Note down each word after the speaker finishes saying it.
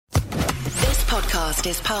podcast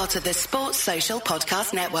is part of the Sports Social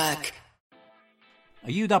Podcast Network. Are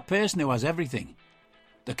you that person who has everything?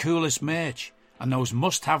 The coolest merch and those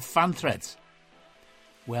must-have fan threads?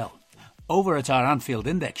 Well, over at our Anfield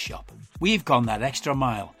Index shop, we've gone that extra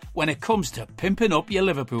mile when it comes to pimping up your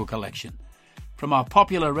Liverpool collection. From our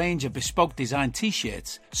popular range of bespoke design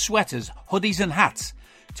t-shirts, sweaters, hoodies and hats,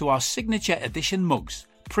 to our signature edition mugs,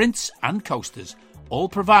 prints and coasters, all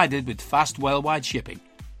provided with fast worldwide shipping.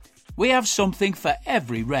 We have something for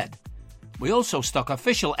every red. We also stock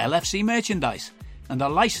official LFC merchandise and are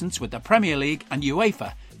licensed with the Premier League and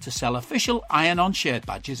UEFA to sell official iron-on shirt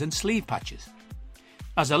badges and sleeve patches.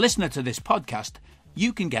 As a listener to this podcast,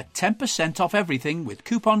 you can get 10% off everything with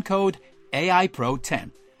coupon code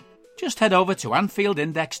AIPRO10. Just head over to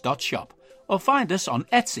AnfieldIndex.shop or find us on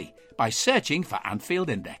Etsy by searching for Anfield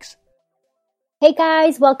Index. Hey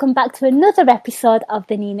guys, welcome back to another episode of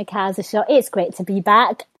the Nina Kauser Show. It's great to be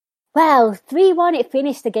back. Well, 3-1 it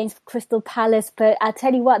finished against Crystal Palace, but I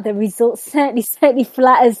tell you what, the result certainly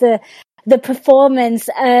flatters the performance.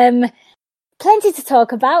 Plenty to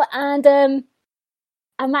talk about, and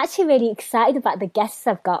I'm actually really excited about the guests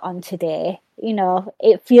I've got on today. You know,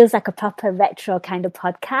 it feels like a proper retro kind of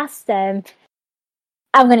podcast.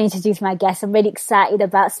 I'm going to introduce my guests. I'm really excited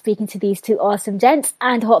about speaking to these two awesome gents,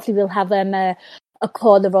 and hopefully we'll have a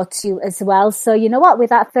caller or two as well. So you know what,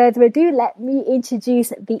 without further ado, let me introduce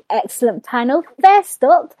the excellent panel. First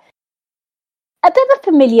up, a bit of a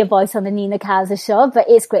familiar voice on the Nina Kauser Show, but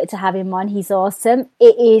it's great to have him on. He's awesome.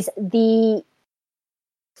 It is the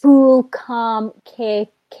cool, calm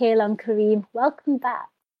Kaelan Kareem. Welcome back.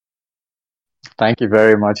 Thank you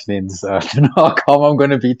very much, Nins. I don't know how calm I'm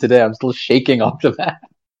going to be today. I'm still shaking after that.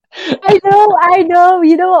 I know.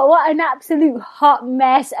 You know what an absolute hot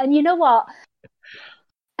mess. And you know what?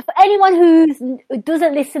 For anyone who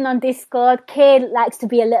doesn't listen on Discord, Kay likes to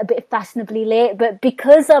be a little bit fashionably late, but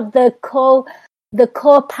because of the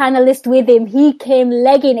co-panelist with him, he came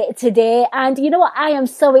legging it today. And you know what? I am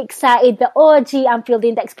so excited. The OG Anfield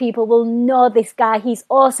Index people will know this guy. He's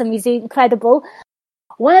awesome. He's incredible.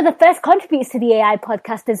 One of the first contributors to the AI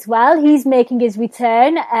podcast as well. He's making his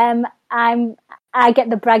return. I get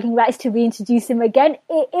the bragging rights to reintroduce him again.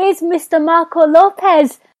 It is Mr. Marco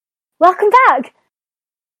Lopez. Welcome back.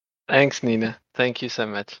 Thanks, Nina. Thank you so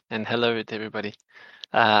much. And hello to everybody.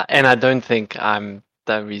 And I don't think I'm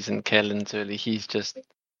the reason Kaelan's early. He's just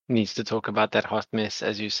needs to talk about that hot mess,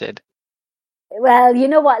 as you said. Well, you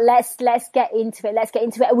know what? Let's get into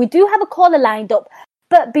it. We do have a caller lined up.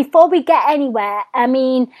 But before we get anywhere, I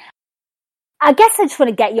mean, I guess I just want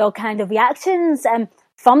to get your kind of reactions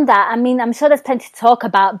from that. I mean, I'm sure there's plenty to talk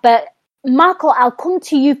about. But Marco, I'll come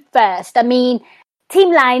to you first. I mean,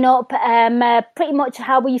 team lineup, pretty much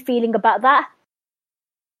how were you feeling about that?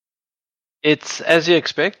 It's as you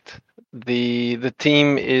expect. The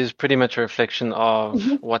team is pretty much a reflection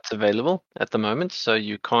of what's available at the moment, so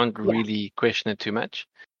you can't really question it too much.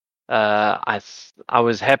 I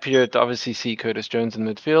was happier to obviously see Curtis Jones in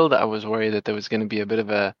midfield. I was worried that there was going to be a bit of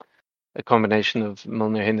a combination of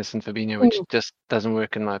Milner, Henderson, Fabinho, which just doesn't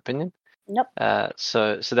work in my opinion. Nope.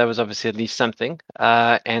 So that was obviously at least something.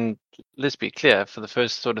 And let's be clear, for the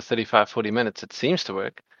first sort of 35, 40 minutes, it seems to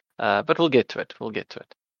work. But we'll get to it.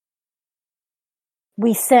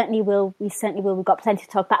 We certainly will. We've got plenty to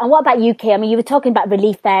talk about. And what about UK? I mean, you were talking about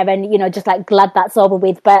relief there and, you know, just like glad that's over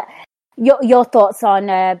with. But your thoughts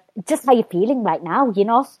on just how you're feeling right now, you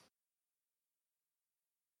know?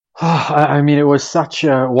 I mean, it was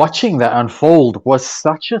watching that unfold was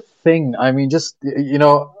such a thing. I mean, just, you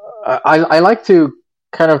know, I like to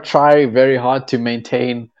kind of try very hard to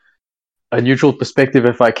maintain a neutral perspective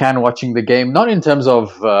if I can watching the game, not in terms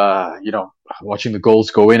of, you know, watching the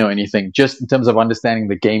goals go in or anything, just in terms of understanding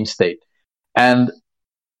the game state. And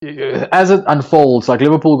as it unfolds, like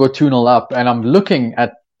Liverpool go 2-0 up and I'm looking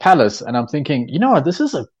at Palace and I'm thinking, you know what, this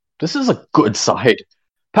is a good side.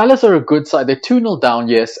 Palace are a good side. They're 2-0 down,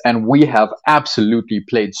 yes, and we have absolutely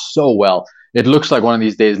played so well. It looks like one of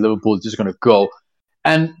these days Liverpool is just going to go.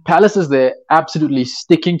 And Palace is there absolutely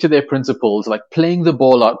sticking to their principles, like playing the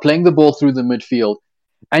ball out, playing the ball through the midfield.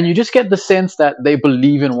 And you just get the sense that they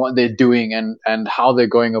believe in what they're doing and how they're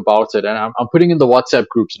going about it. And I'm putting in the WhatsApp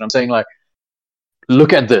groups and I'm saying, like,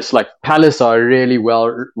 look at this. Like, Palace are a really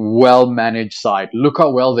well managed side. Look how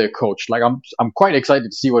well they're coached. Like, I'm quite excited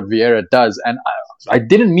to see what Vieira does. And I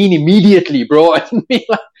didn't mean immediately, bro. I didn't mean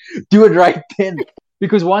like do it right then,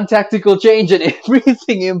 because one tactical change and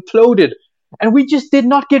everything imploded. And we just did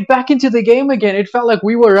not get back into the game again. It felt like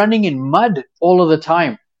we were running in mud all of the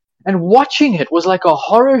time. And watching it was like a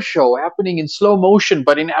horror show happening in slow motion,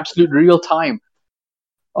 but in absolute real time.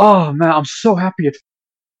 Oh, man, I'm so happy it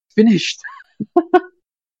finished.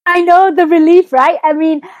 I know, the relief, right? I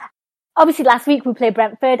mean, obviously last week we played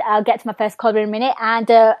Brentford. I'll get to my first caller in a minute. And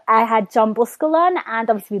I had John Buskell on, and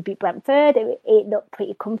obviously we beat Brentford. It looked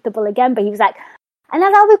pretty comfortable again, but he was like, and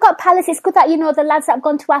now we've got Palace. It's good that, the lads that have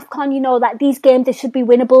gone to AFCON, that these games, they should be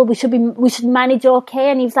winnable. We should manage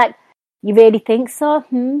okay. And he was like, you really think so? Are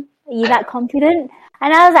you that confident?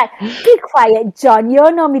 And I was like, be quiet, John.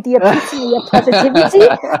 You're normally the epitome of positivity.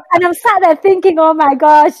 And I'm sat there thinking, oh my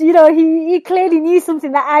gosh, he clearly knew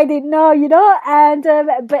something that I didn't know, And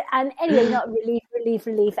anyway,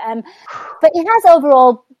 relief. But it has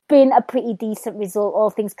overall been a pretty decent result, all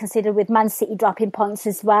things considered, with Man City dropping points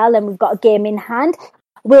as well, and we've got a game in hand.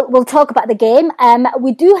 We'll talk about the game.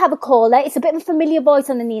 We do have a caller. It's a bit of a familiar voice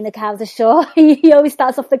on the Nina Kauser show. He always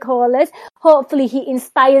starts off the callers. Hopefully he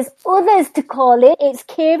inspires others to call in. It's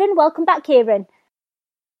Kieran. Welcome back, Kieran.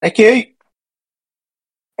 Thank you.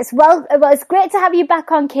 It's great to have you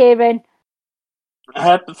back on, Kieran.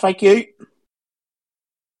 Thank you.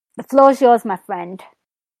 The floor's yours, my friend.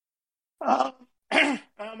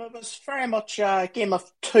 It was very much a game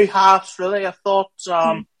of two halves, really. I thought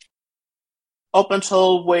up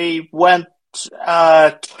until we went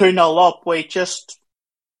 2-0 up, we just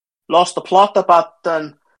lost the plot a bit,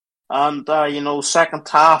 and second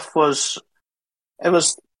half was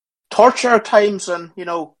torture at times, and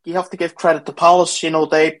you have to give credit to Palace.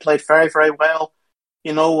 They played very, very well,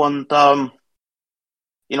 and and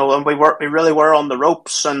we really were on the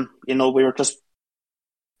ropes, and we were just,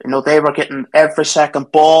 they were getting every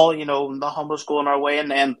second ball, nothing was going our way, and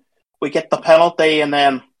then we get the penalty, and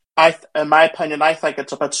then in my opinion, I think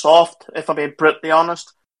it's a bit soft, if I'm being brutally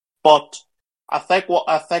honest. But I think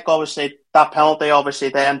obviously that penalty obviously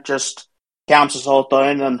then just calms us all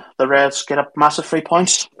down, and the Reds get a massive 3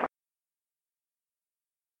 points.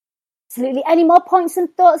 Absolutely. Any more points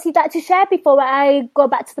and thoughts you'd like to share before I go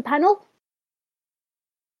back to the panel?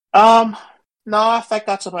 No, I think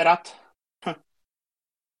that's about it.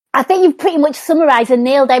 I think you've pretty much summarised and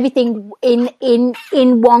nailed everything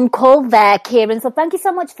in one call there, Kieran. So thank you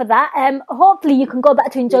so much for that. Hopefully you can go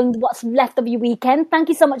back to enjoying what's left of your weekend. Thank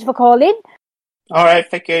you so much for calling. All right,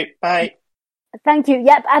 thank you. Bye. Thank you.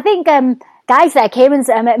 Yep, I think guys there, Kieran's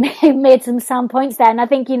made some sound points there, and I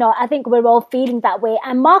think we're all feeling that way.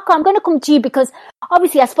 And Marco, I'm going to come to you because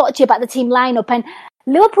obviously I spoke to you about the team lineup, and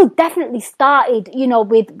Liverpool definitely started,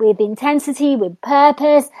 with intensity, with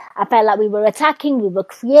purpose. I felt like we were attacking, we were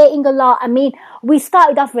creating a lot. I mean, we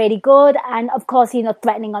started off really good, and of course,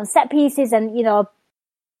 threatening on set pieces, and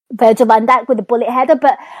Virgil van Dijk with a bullet header.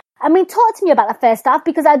 But I mean, talk to me about the first half,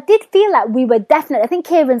 because I did feel like we were definitely, I think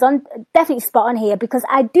Kieran's definitely spot on here, because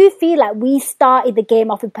I do feel like we started the game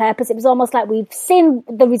off with purpose. It was almost like we've seen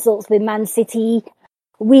the results with Man City.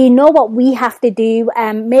 We know what we have to do.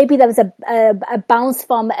 Maybe there was a bounce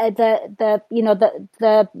from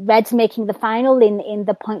the Reds making the final in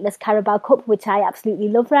the pointless Carabao Cup, which I absolutely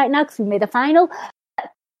love right now because we made the final.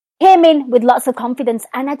 Came in with lots of confidence,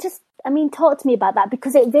 and talk to me about that,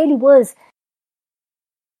 because it really was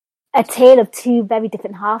a tale of two very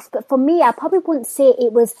different halves. But for me, I probably wouldn't say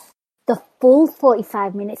it was the full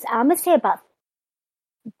 45 minutes. I must say about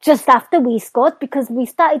just after we scored, because we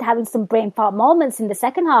started having some brain fart moments in the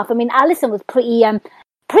second half. I mean, Alisson was pretty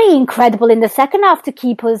incredible in the second half to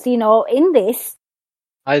keep us, in this.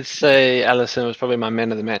 I'd say Alisson was probably my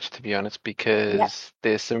man of the match, to be honest, because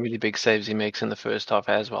there's some really big saves he makes in the first half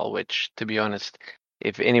as well, which, to be honest,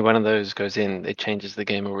 if any one of those goes in, it changes the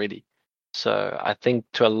game already. So I think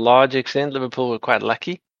to a large extent, Liverpool were quite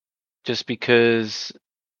lucky, just because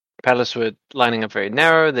Palace were lining up very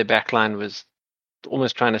narrow. Their back line was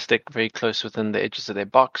almost trying to stick very close within the edges of their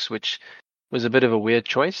box, which was a bit of a weird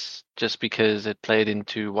choice, just because it played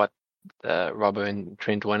into what Robbo and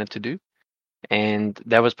Trent wanted to do. And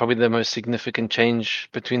that was probably the most significant change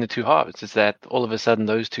between the two halves, is that all of a sudden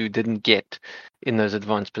those two didn't get in those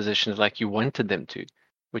advanced positions like you wanted them to,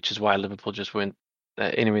 which is why Liverpool just weren't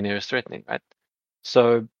anywhere near as threatening, right?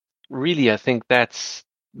 So really, I think that's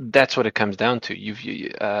what it comes down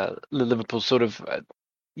to. Liverpool sort of,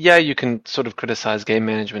 you can sort of criticize game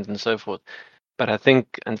management and so forth, but I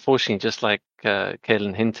think, unfortunately, just like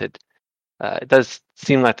Caelan hinted, it does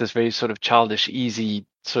seem like this very sort of childish, easy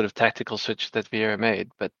sort of tactical switch that Vieira made,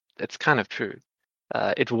 but it's kind of true.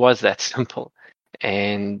 It was that simple.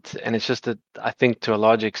 And it's just that I think to a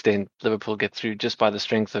large extent, Liverpool get through just by the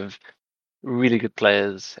strength of really good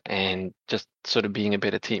players and just sort of being a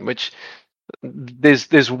better team, which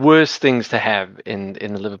there's worse things to have in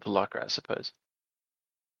the Liverpool locker, I suppose.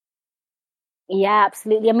 Yeah,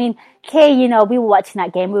 absolutely. I mean, Kay, we were watching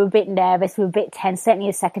that game. We were a bit nervous. We were a bit tense, certainly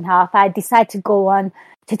in the second half. I decided to go on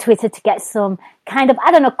to Twitter to get some kind of,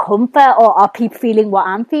 I don't know, comfort or people feeling what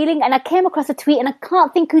I'm feeling. And I came across a tweet and I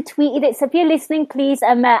can't think who tweeted it. So if you're listening, please,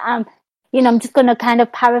 I'm just going to kind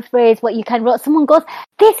of paraphrase what you kind of wrote. Someone goes,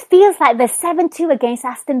 this feels like the 7-2 against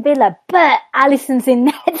Aston Villa, but Alisson's in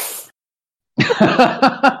nets.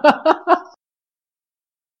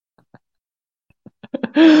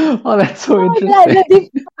 Oh, that's so interesting.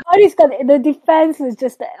 The defense was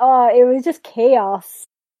just, it was just chaos.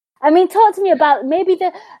 I mean, talk to me about maybe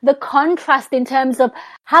the contrast in terms of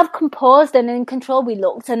how composed and in control we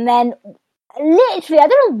looked, and then literally, I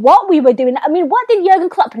don't know what we were doing. I mean, what did Jurgen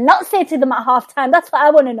Klopp not say to them at halftime? That's what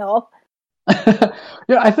I want to know.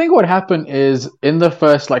 Yeah, I think what happened is in the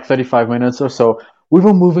first 35 minutes or so, we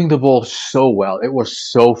were moving the ball so well. It was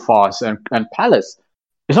so fast, and Palace,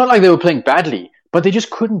 it's not like they were playing badly, but they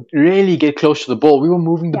just couldn't really get close to the ball. We were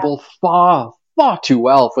moving the ball far, far too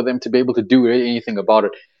well for them to be able to do really anything about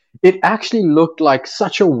it. It actually looked like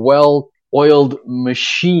such a well-oiled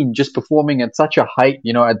machine, just performing at such a height,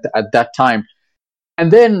 at that time.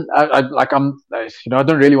 And then I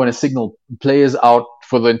don't really want to signal players out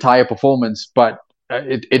for the entire performance, but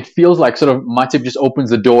it feels like sort of Matip just opens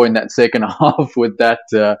the door in that second half with that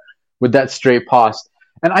stray pass.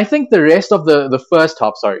 And I think the rest of the first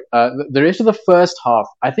half, the rest of the first half,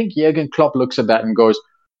 I think Jurgen Klopp looks at that and goes,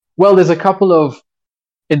 well, there's a couple of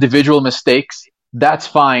individual mistakes. That's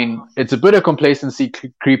fine. It's a bit of complacency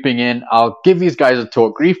creeping in. I'll give these guys a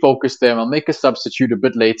talk, refocus them. I'll make a substitute a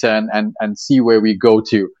bit later and see where we go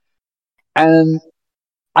to. And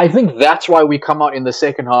I think that's why we come out in the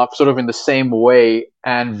second half sort of in the same way,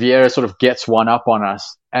 and Vieira sort of gets one up on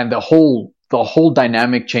us, and the whole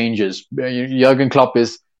dynamic changes. Jurgen Klopp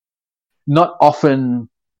is not often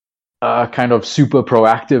kind of super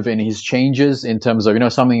proactive in his changes in terms of,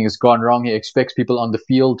 something has gone wrong. He expects people on the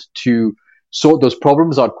field to sort those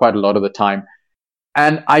problems out quite a lot of the time.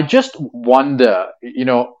 And I just wonder,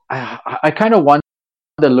 I kind of wonder,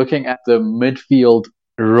 looking at the midfield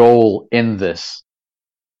role in this,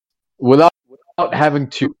 without having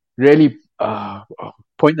to really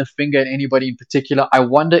point the finger at anybody in particular, I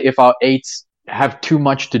wonder if our eights have too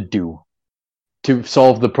much to do to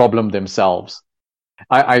solve the problem themselves.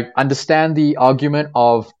 I understand the argument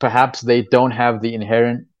of perhaps they don't have the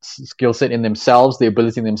inherent skill set in themselves, the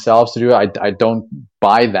ability in themselves to do it. I don't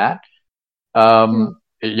buy that.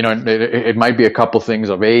 It might be a couple things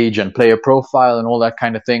of age and player profile and all that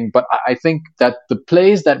kind of thing. But I think that the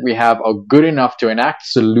players that we have are good enough to enact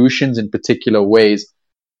solutions in particular ways,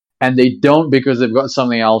 and they don't because they've got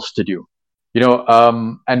something else to do.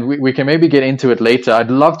 And we can maybe get into it later.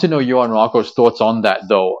 I'd love to know your and Rocco's thoughts on that,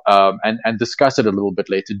 though, and discuss it a little bit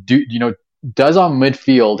later. Does our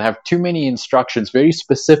midfield have too many instructions, very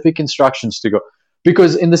specific instructions to go?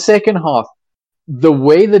 Because in the second half, the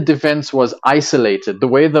way the defense was isolated, the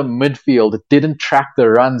way the midfield didn't track the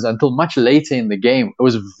runs until much later in the game, it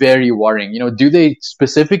was very worrying. Do they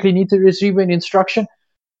specifically need to receive an instruction?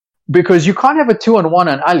 Because you can't have a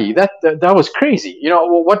 2-on-1 on Ali. That was crazy.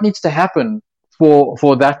 What needs to happen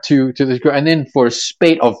for that to go, and then for a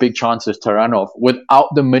spate of big chances to run off without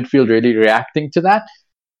the midfield really reacting to that?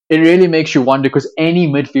 It really makes you wonder, because any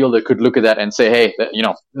midfielder could look at that and say, hey,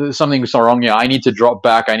 something's wrong here. I need to drop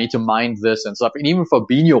back. I need to mind this and stuff. And even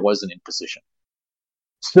Fabinho wasn't in position.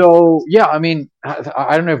 So, yeah, I mean,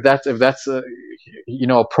 I don't know if that's a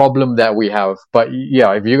problem that we have. But,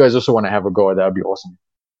 yeah, if you guys also want to have a go at that, would be awesome.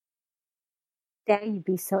 Dare you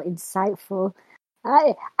be so insightful.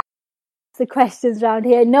 The questions around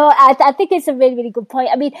here. No, I think it's a really, really good point.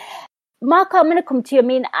 I mean, Marco, I'm going to come to you. I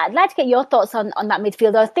mean, I'd like to get your thoughts on that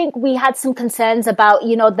midfield. I think we had some concerns about,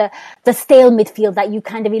 the stale midfield that you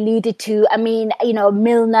kind of alluded to. I mean,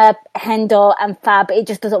 Milner, Hendo and Fab, it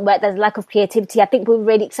just doesn't work. There's a lack of creativity. I think we're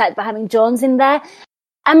really excited about having Jones in there.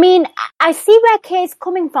 I mean, I see where Kay's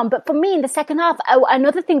coming from, but for me in the second half,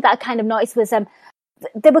 another thing that I kind of noticed was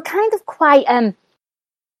they were kind of quite...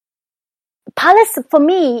 Palace, for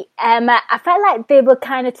me, I felt like they were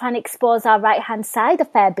kind of trying to expose our right-hand side a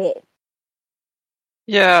fair bit.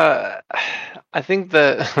 Yeah, I think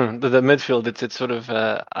the midfield, it's sort of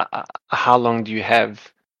a how long do you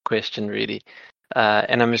have question, really.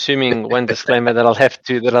 And I'm assuming one disclaimer that I'll have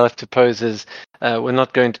to pose is we're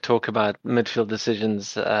not going to talk about midfield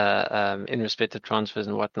decisions in respect to transfers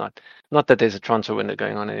and whatnot. Not that there's a transfer window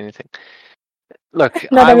going on or anything. Look,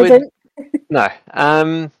 I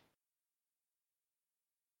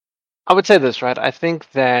would say this, right? I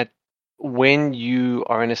think that when you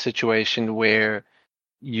are in a situation where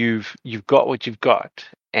you've got what you've got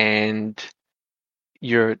and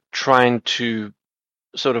you're trying to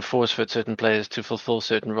sort of force fit certain players to fulfill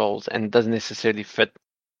certain roles and it doesn't necessarily fit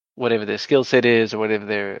whatever their skill set is or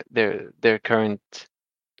whatever their current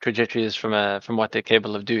trajectory is from what they're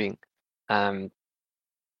capable of doing.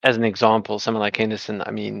 As an example, someone like Henderson,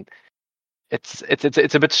 I mean, it's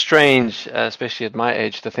a bit strange, especially at my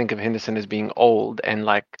age, to think of Henderson as being old and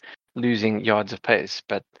like losing yards of pace.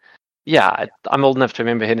 But yeah, I'm old enough to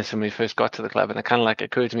remember Henderson when he first got to the club, and it kind of like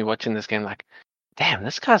occurred to me watching this game, like, damn,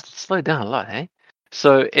 this guy's slowed down a lot, eh?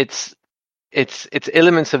 So it's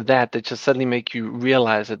elements of that just suddenly make you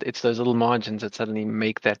realize that it's those little margins that suddenly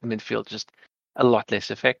make that midfield just a lot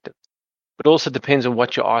less effective. But also depends on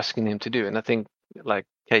what you're asking them to do. And I think, like,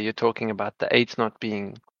 okay, you're talking about the eights not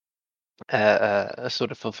being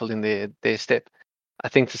sort of fulfilling their step. I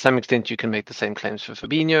think to some extent you can make the same claims for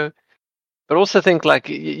Fabinho, but also think like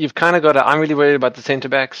you've kind of got to. I'm really worried about the centre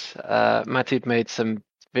backs. Matip made some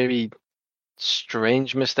very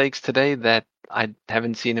strange mistakes today that I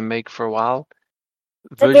haven't seen him make for a while.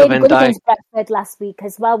 Virgil van Dijk against Bradford last week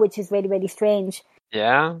as well, which is really, really strange.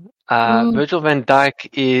 Yeah, Virgil van Dijk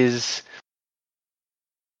is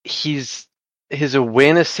his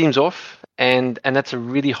awareness seems off. And that's a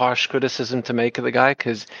really harsh criticism to make of the guy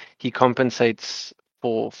because he compensates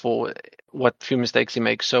for what few mistakes he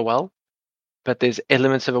makes so well. But there's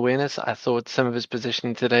elements of awareness. I thought some of his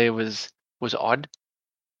positioning today was odd.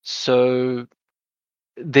 So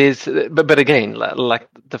but again, like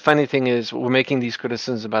the funny thing is we're making these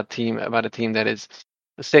criticisms about a team that is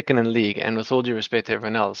second in the league, and with all due respect to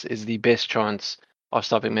everyone else, is the best chance of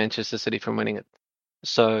stopping Manchester City from winning it.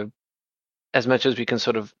 So, as much as we can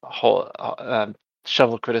sort of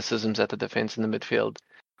shovel criticisms at the defense in the midfield,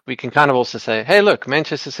 we can kind of also say, hey, look,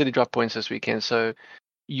 Manchester City dropped points this weekend, so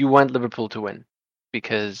you want Liverpool to win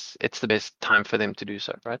because it's the best time for them to do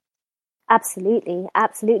so, right? Absolutely. I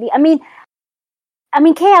mean,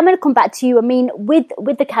 Kay, I'm going to come back to you. I mean,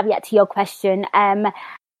 with the caveat to your question,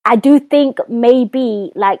 I do think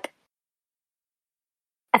maybe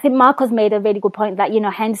I think Marco's made a really good point that,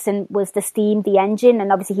 Henderson was the steam, the engine,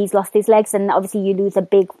 and obviously he's lost his legs, and obviously you lose a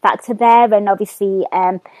big factor there, and obviously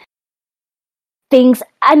another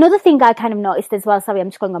thing I kind of noticed as well, sorry, I'm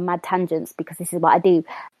just going on mad tangents because this is what I do,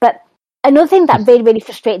 but another thing that really, really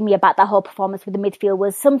frustrated me about that whole performance with the midfield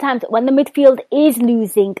was sometimes when the midfield is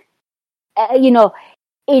losing,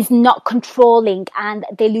 is not controlling and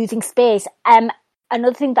they're losing space.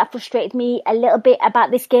 Another thing that frustrated me a little bit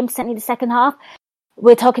about this game, certainly the second half,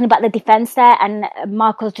 we're talking about the defence there, and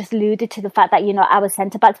Marco's just alluded to the fact that, our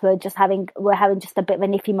centre-backs were having just a bit of a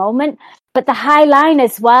niffy moment. But the high line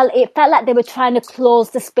as well, it felt like they were trying to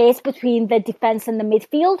close the space between the defence and the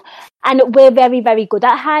midfield. And we're very, very good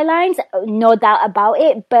at high lines, no doubt about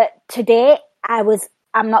it. But today,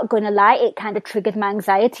 I'm not going to lie, it kind of triggered my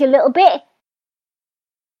anxiety a little bit.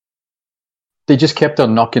 They just kept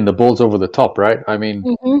on knocking the balls over the top, right? I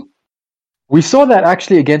mean, we saw that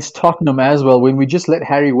actually against Tottenham as well, when we just let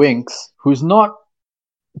Harry Winks, who's not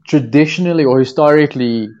traditionally or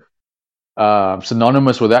historically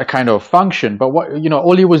synonymous with that kind of function, but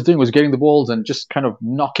all he was doing was getting the balls and just kind of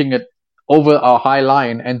knocking it over our high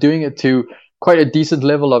line and doing it to quite a decent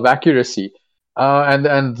level of accuracy.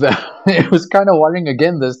 And it was kind of worrying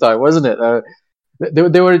again this time, wasn't it?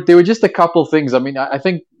 There were just a couple things. I mean, I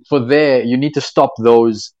think you need to stop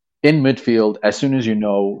those in midfield as soon as you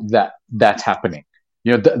know that that's happening.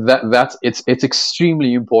 It's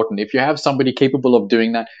extremely important. If you have somebody capable of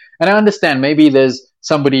doing that, and I understand maybe there's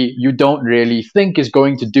somebody you don't really think is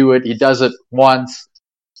going to do it. He does it once,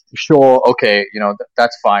 sure, okay,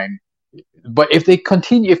 that's fine. But if they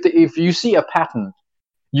continue, if you see a pattern,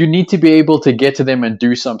 you need to be able to get to them and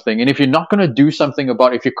do something. And if you're not going to do something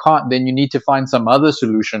about it, if you can't, then you need to find some other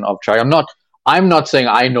solution of try. I'm not saying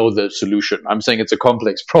I know the solution. I'm saying it's a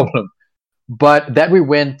complex problem. But that we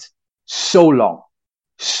went so long,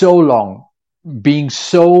 being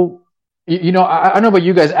so, I don't know about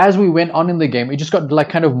you guys, as we went on in the game, it just got like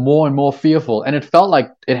kind of more and more fearful. And it felt like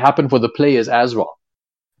it happened for the players as well.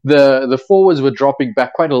 The forwards were dropping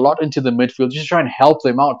back quite a lot into the midfield, just to try and help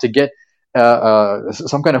them out to get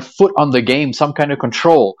some kind of foot on the game, some kind of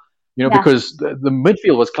control. Because the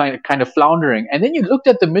midfield was kind of floundering. And then you looked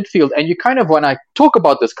at the midfield and you kind of, when I talk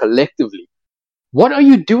about this collectively, what are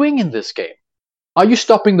you doing in this game? Are you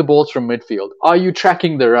stopping the balls from midfield? Are you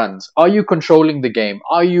tracking the runs? Are you controlling the game?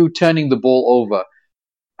 Are you turning the ball over?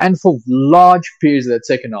 And for large periods of that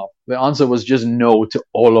second half, the answer was just no to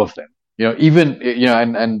all of them.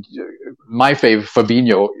 And my favorite,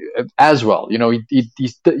 Fabinho, as well.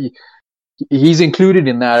 He's included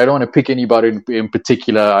in that. I don't want to pick anybody in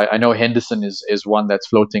particular. I know Henderson is one that's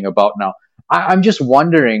floating about now. I'm just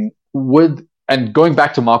wondering, and going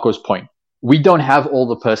back to Marco's point, we don't have all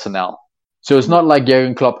the personnel So it's not like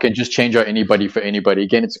Jurgen Klopp can just change out anybody for anybody.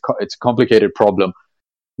 Again, it's a complicated problem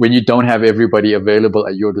when you don't have everybody available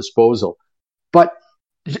at your disposal. But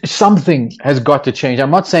something has got to change.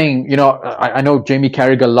 I'm not saying, I know Jamie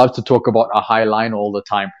Carragher loves to talk about a high line all the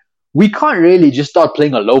time. We can't really just start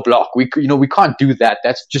playing a low block. We can't do that.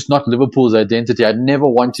 That's just not Liverpool's identity. I'd never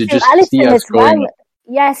want to just see us going. Well.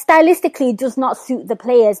 Yeah, stylistically, it does not suit the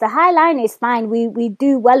players. The high line is fine. We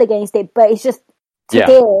do well against it, but it's just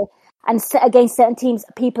today and against certain teams,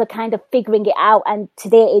 people are kind of figuring it out. And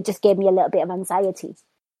today, it just gave me a little bit of anxiety.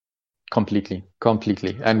 Completely.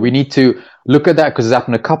 And we need to look at that because it's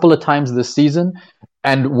happened a couple of times this season.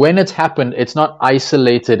 And when it's happened, it's not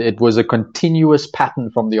isolated. It was a continuous pattern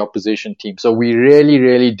from the opposition team. So we really,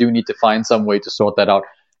 really do need to find some way to sort that out.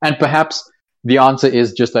 And perhaps the answer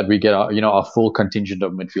is just that we get our full contingent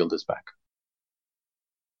of midfielders back.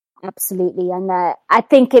 Absolutely. And I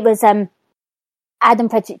think it was Adam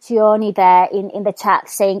Petruccioni there in the chat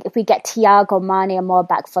saying if we get Thiago, Mane and more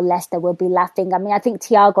back for Leicester, we'll be laughing. I mean, I think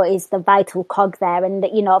Thiago is the vital cog there. And,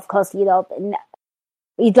 of course,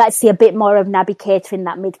 you'd like to see a bit more of Naby Keita in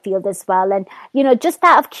that midfield as well. And, just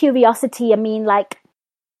out of curiosity, I mean, like,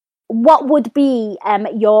 what would be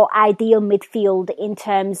your ideal midfield in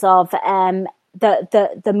terms of the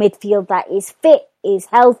midfield that is fit, is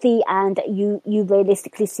healthy, and you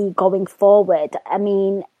realistically see going forward? I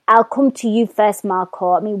mean, I'll come to you first,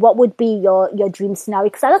 Marco. I mean, what would be your dream scenario?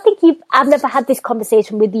 Because I don't think I've never had this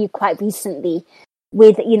conversation with you quite recently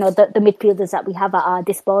with, the midfielders that we have at our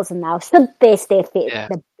disposal now. Should they stay fit,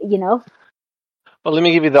 Well, let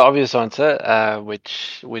me give you the obvious answer,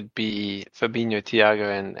 which would be Fabinho,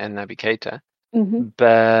 Thiago, and Naby Keita. Mm-hmm.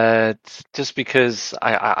 But just because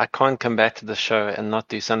I can't come back to the show and not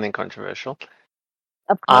do something controversial,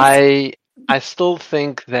 Of course. I still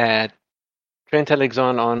think that Trent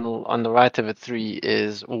Alexander on the right of a 3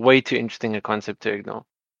 is way too interesting a concept to ignore.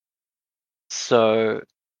 So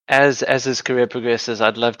as his career progresses,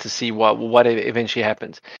 I'd love to see what eventually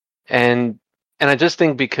happens. And I just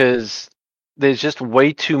think because there's just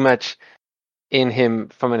way too much in him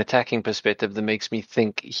from an attacking perspective that makes me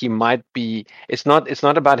think he might be. It's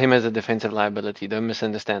not about him as a defensive liability. Don't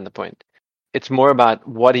misunderstand the point. It's more about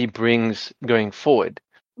what he brings going forward.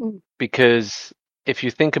 Because if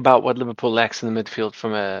you think about what Liverpool lacks in the midfield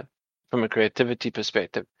from a creativity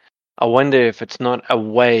perspective, I wonder if it's not a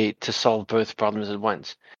way to solve both problems at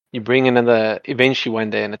once. You bring eventually one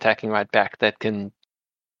day an attacking right back that can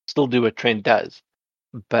still do what Trent does,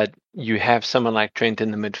 but you have someone like Trent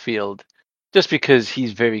in the midfield just because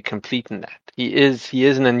he's very complete in that. He is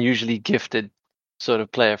an unusually gifted sort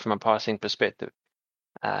of player from a passing perspective,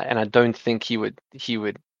 and I don't think he would.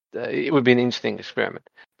 It would be an interesting experiment.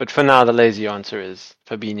 But for now, the lazy answer is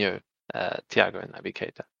Fabinho, Thiago, and Naby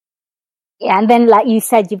Keita. Yeah, and then like you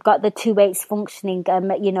said, you've got the 2-8s functioning.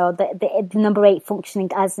 The number 8 functioning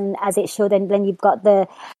as it should, and then you've got the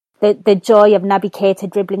joy of Naby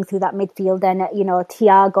Keita dribbling through that midfield, and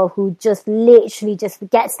Thiago, who just literally just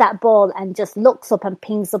gets that ball and just looks up and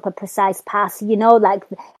pings up a precise pass.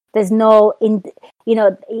 There's no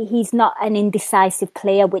he's not an indecisive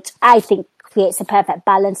player, which I think creates a perfect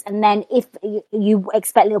balance. And then if you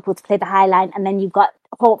expect Liverpool to play the high line, and then you've got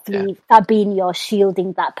hopefully Fabinho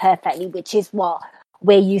shielding that perfectly, which is what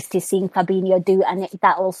we're used to seeing Fabinho do, and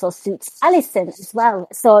that also suits Alisson as well.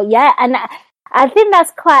 So yeah, and I think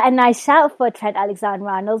that's quite a nice shout for Trent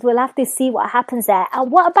Alexander-Arnold. We'll have to see what happens there.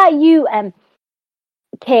 And what about you,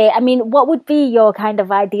 Kay? I mean, what would be your kind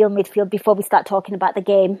of ideal midfield before we start talking about the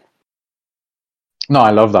game? No,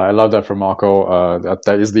 I love that. I love that from Marco.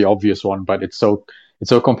 That is the obvious one, but it's so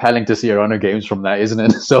compelling to see a run of games from that, isn't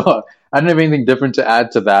it? So I don't have anything different to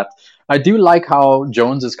add to that. I do like how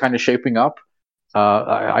Jones is kind of shaping up.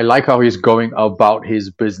 I like how he's going about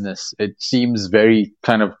his business. It seems very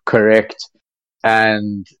kind of correct.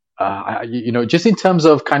 And, just in terms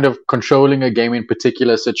of kind of controlling a game in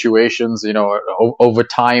particular situations, over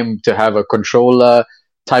time to have a controller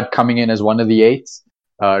type coming in as one of the 8s,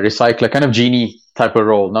 recycler, kind of genie type of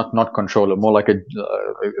role, not controller, more like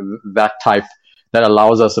that type that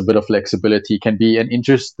allows us a bit of flexibility, can be an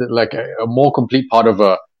interest, like a more complete part of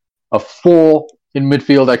a 4 in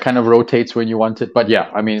midfield that kind of rotates when you want it. But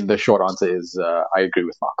yeah, I mean, the short answer is I agree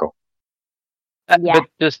with Marco. Yeah.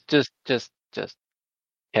 But just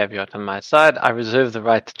caveat on my side, I reserve the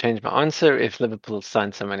right to change my answer if Liverpool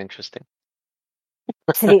sign someone interesting.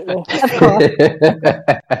 Absolutely, of course.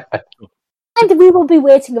 And we will be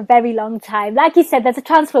waiting a very long time. Like you said, there's a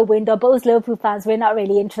transfer window, but as Liverpool fans, we're not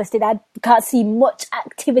really interested. I can't see much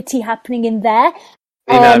activity happening in there.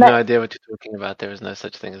 I have no idea what you're talking about. There is no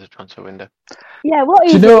such thing as a transfer window. Yeah, what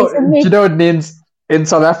is do you know what, Nins? in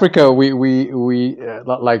South Africa, we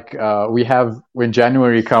have, when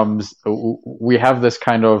January comes, we have this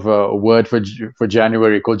kind of word for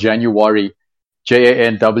January called January,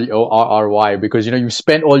 Janworry, because you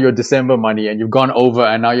spent all your December money and you've gone over,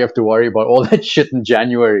 and now you have to worry about all that shit in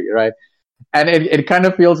January, right? And it kind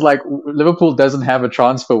of feels like Liverpool doesn't have a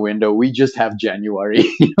transfer window. We just have January.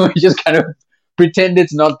 We just kind of pretend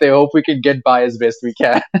it's not there, hope we can get by as best we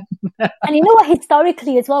can. And you know what,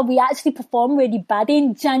 historically as well, we actually perform really bad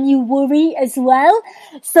in January as well.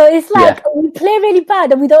 So it's like we play really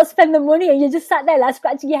bad and we don't spend the money, and you're just sat there like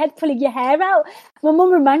scratching your head, pulling your hair out. My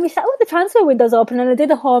mum reminded me, she's like, oh, the transfer window's open, and I did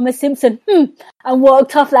a Homer Simpson, and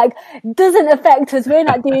walked off like, doesn't affect us, we're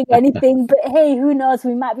not doing anything. But hey, who knows,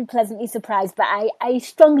 we might be pleasantly surprised, but I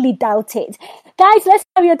strongly doubt it. Guys, let's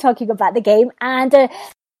carry on talking about the game. And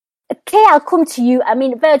Kay, I'll come to you. I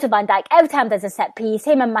mean, Virgil van Dijk, every time there's a set piece,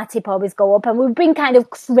 him and Matip always go up, and we've been kind of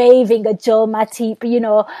craving a Joe Matip,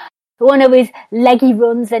 one of his leggy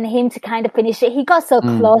runs and him to kind of finish it. He got so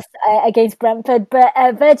close against Brentford, but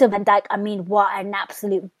Virgil van Dijk, I mean, what an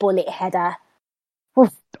absolute bullet header.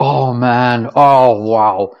 Oof. Oh, man. Oh,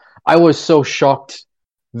 wow. I was so shocked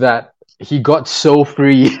that he got so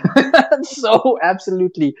free. So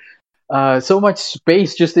absolutely... so much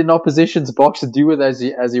space just in opposition's box to do with as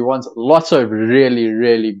he wants. Lots of really,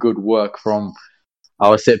 really good work from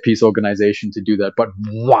our set piece organization to do that. But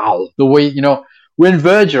wow, the way, when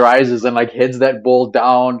Verge rises and like heads that ball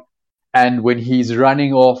down, and when he's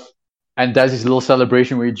running off and does his little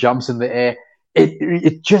celebration where he jumps in the air,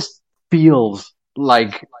 it just feels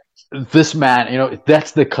like this man,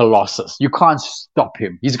 that's the Colossus. You can't stop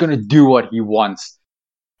him. He's going to do what he wants.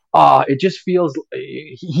 It just feels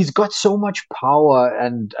he's got so much power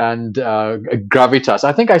and gravitas.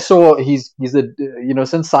 I think I saw he's the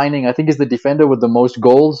since signing, I think he's the defender with the most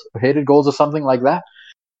headed goals or something like that.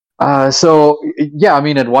 So yeah, I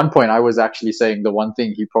mean, at one point I was actually saying the one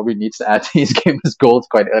thing he probably needs to add to his game is goals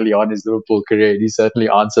quite early on in his Liverpool career, and he certainly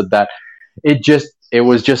answered that. It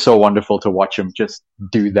was just so wonderful to watch him just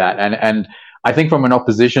do that, and I think from an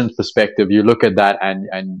opposition's perspective, you look at that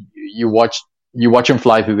and you watch him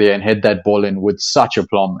fly through there and head that ball in with such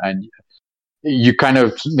aplomb, and you kind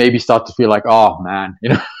of maybe start to feel like, oh man,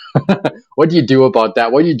 what do you do about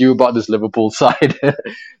that? What do you do about this Liverpool side?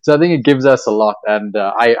 So I think it gives us a lot, and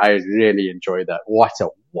I really enjoy that. What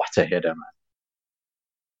a header,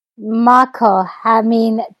 man. Marco, I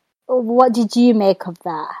mean, what did you make of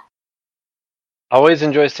that? I always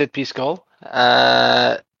enjoy set piece goal.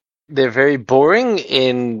 They're very boring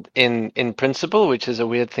in principle, which is a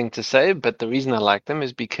weird thing to say, but the reason I like them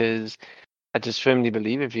is because I just firmly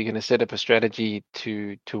believe if you're going to set up a strategy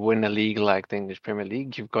to win a league like the English Premier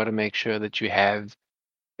League, you've got to make sure that you have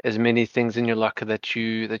as many things in your locker that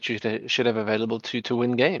you should have available to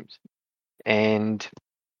win games. And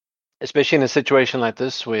especially in a situation like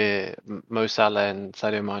this where Mo Salah and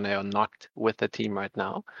Sadio Mane are not with the team right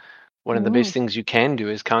now, one of the best things you can do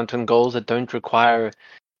is count on goals that don't require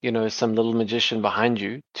some little magician behind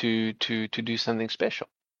you to do something special.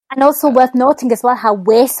 And also worth noting as well how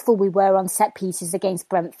wasteful we were on set pieces against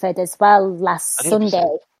Brentford as well last 100%.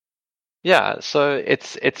 Sunday. Yeah, so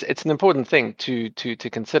it's an important thing to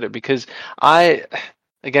consider, because I'm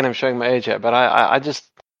showing my age here, but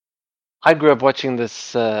I grew up watching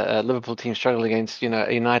this Liverpool team struggle against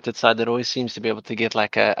a United side that always seems to be able to get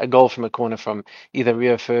like a goal from a corner from either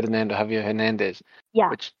Rio Ferdinand or Javier Hernandez. Yeah.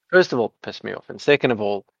 Which first of all pissed me off, and second of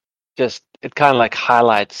all, just it kind of like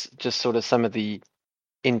highlights just sort of some of the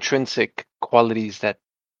intrinsic qualities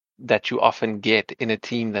that you often get in a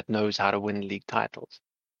team that knows how to win league titles.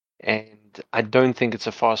 And I don't think it's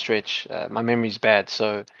a far stretch. My memory's bad,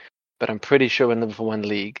 but I'm pretty sure when Liverpool won the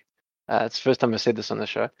league, it's the first time I said this on the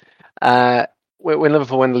show. When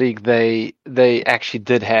Liverpool won the league, they actually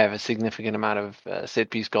did have a significant amount of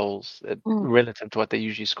set piece goals relative to what they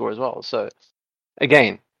usually score as well. So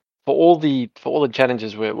again, for all the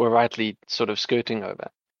challenges we're rightly sort of skirting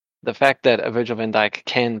over, the fact that a Virgil van Dijk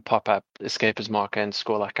can pop up, escape his marker, and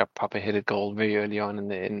score like a proper headed goal very early on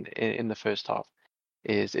in the first half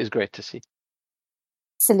is great to see.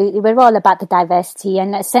 Absolutely, we're all about the diversity,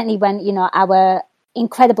 and certainly when our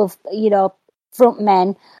incredible front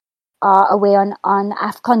men are away on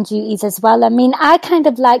AFCON duties as well. I mean, I kind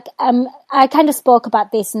of spoke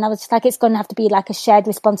about this, and I was just like, it's going to have to be like a shared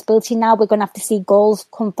responsibility now. We're going to have to see goals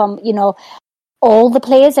come from all the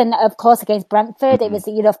players, and of course against Brentford it was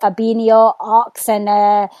Fabinho, Ox and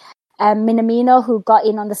Minamino who got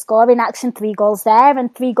in on the scoring action. 3 goals there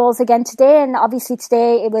and 3 goals again today, and obviously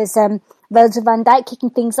today it was Virgil van Dijk kicking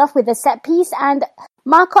things off with a set piece. And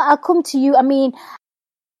Marco, I'll come to you. I mean,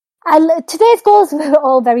 Today's goals were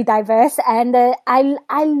all very diverse, and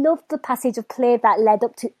I loved the passage of play that led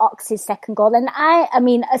up to Ox's second goal. And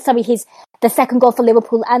the second goal for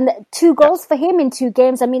Liverpool, and 2 goals for him in 2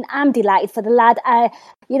 games. I mean, I'm delighted for the lad.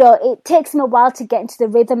 It takes him a while to get into the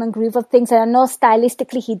rhythm and groove of things, and I know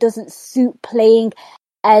stylistically he doesn't suit playing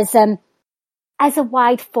as a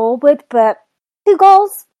wide forward, but 2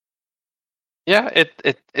 goals. Yeah,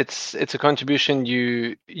 it's a contribution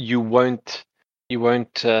you won't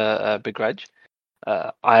begrudge.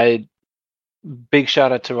 Big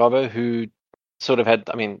shout out to Robbo, who sort of had,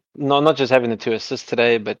 I mean, not just having the 2 assists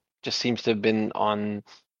today, but just seems to have been on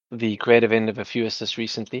the creative end of a few assists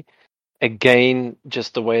recently. Again,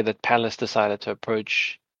 just the way that Palace decided to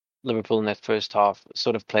approach Liverpool in that first half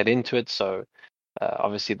sort of played into it. So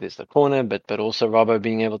obviously there's the corner, but also Robbo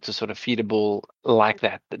being able to sort of feed a ball like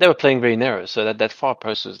that. They were playing very narrow, so that far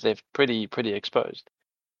post was left pretty exposed.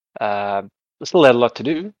 Still had a lot to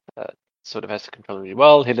do. Sort of has to control it really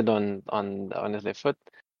well. Hit it on his left foot.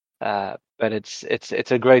 But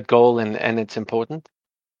it's a great goal and it's important.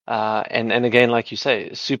 And again, like you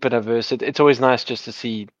say, super diverse. It's always nice just to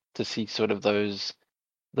see sort of those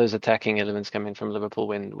attacking elements come in from Liverpool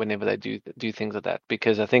whenever they do things like that.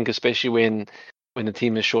 Because I think especially when the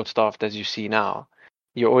team is short staffed, as you see now,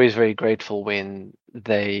 you're always very grateful when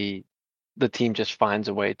the team just finds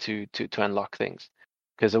a way to unlock things.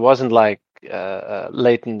 Because it wasn't like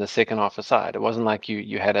late in the second half aside, it wasn't like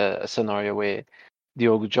you had a scenario where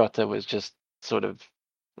Diogo Jota was just sort of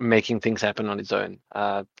making things happen on his own.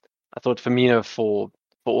 I thought Firmino for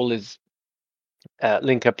all his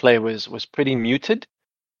link-up play was pretty muted.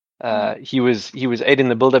 He was aiding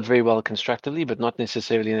the build-up very well constructively, but not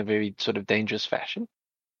necessarily in a very sort of dangerous fashion.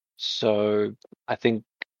 So I think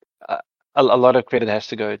a lot of credit has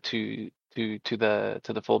to go to the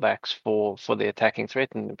fullbacks for the attacking threat,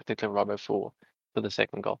 and in particular Robbo for the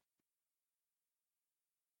second goal.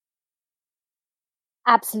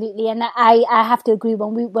 Absolutely, and I have to agree.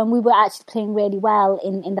 When we were actually playing really well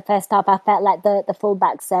in the first half, I felt like the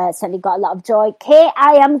fullbacks certainly got a lot of joy. Kay,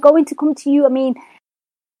 I am going to come to you. I mean,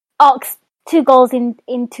 Ox, 2 goals in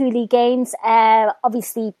 2 league games.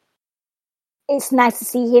 Obviously, it's nice to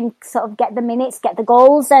see him sort of get the minutes, get the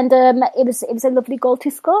goals, and it was a lovely goal to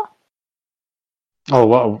score. Oh,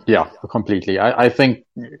 well, yeah, completely. I think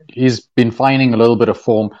he's been finding a little bit of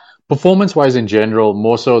form, performance-wise in general,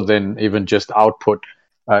 more so than even just output.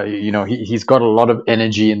 He's got a lot of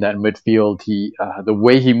energy in that midfield. The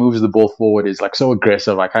way he moves the ball forward is like so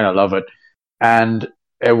aggressive. I kind of love it. And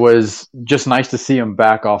it was just nice to see him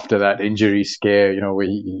back after that injury scare, where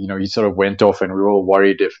he sort of went off and we were all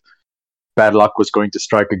worried if bad luck was going to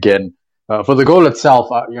strike again. For the goal itself,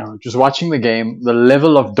 just watching the game, the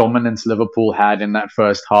level of dominance Liverpool had in that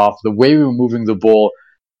first half, the way we were moving the ball,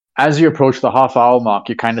 as you approach the half-hour mark,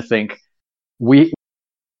 you kind of think we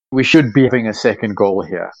should be having a second goal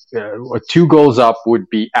here. 2 goals up would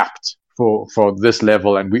be apt for this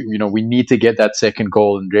level, and we need to get that second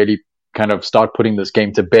goal and really kind of start putting this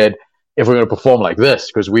game to bed if we're going to perform like this,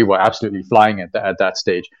 because we were absolutely flying at that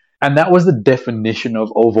stage. And that was the definition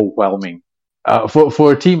of overwhelming.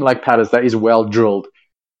 For a team like Palace that is well drilled,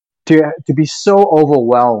 to be so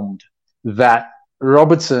overwhelmed that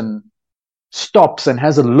Robertson stops and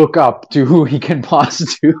has a look up to who he can pass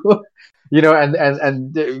to,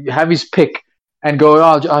 and have his pick and go,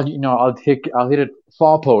 I'll hit it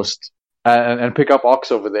far post and pick up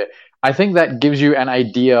Ox over there. I think that gives you an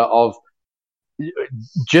idea of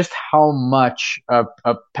just how much a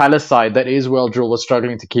Palace side that is well drilled was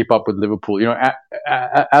struggling to keep up with Liverpool.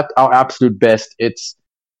 At our absolute best, it's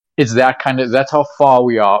that's how far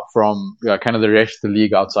we are from kind of the rest of the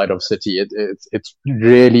league outside of City. It's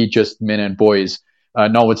really just men and boys,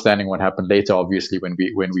 notwithstanding what happened later, obviously when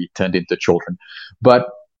we turned into children. But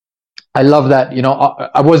I love that.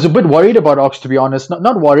 I was a bit worried about Ox, to be honest.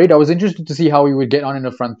 Not worried. I was interested to see how he would get on in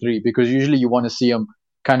the front three, because usually you want to see him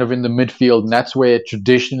kind of in the midfield, and that's where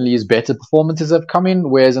traditionally his better performances have come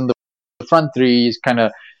in, whereas in the front three he's kind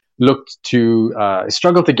of looked to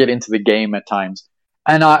struggle to get into the game at times.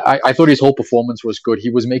 And I thought his whole performance was good.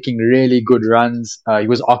 He was making really good runs. He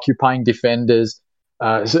was occupying defenders.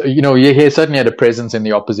 He certainly had a presence in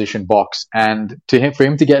the opposition box, and for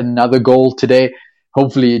him to get another goal today,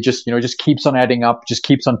 hopefully it just keeps on adding up, just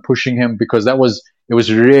keeps on pushing him, because it was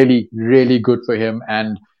really, really good for him.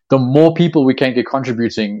 And the more people we can get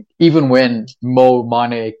contributing, even when Mo,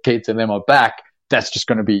 Mane, Kate and them are back, that's just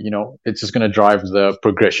going to be, it's just going to drive the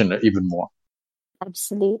progression even more.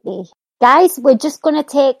 Absolutely. Guys, we're just going to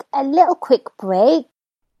take a little quick break.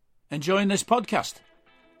 Enjoying this podcast?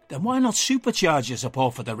 Then why not supercharge your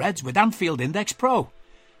support for the Reds with Anfield Index Pro?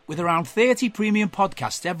 With around 30 premium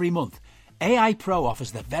podcasts every month, AI Pro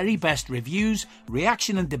offers the very best reviews,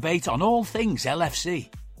 reaction and debate on all things LFC.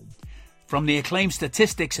 From the acclaimed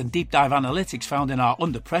statistics and deep dive analytics found in our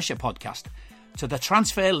Under Pressure podcast, to the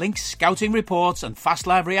transfer links, scouting reports and fast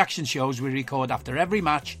live reaction shows we record after every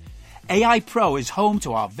match, AI Pro is home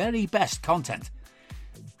to our very best content.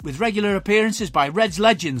 With regular appearances by Reds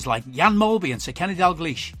legends like Jan Molby and Sir Kenny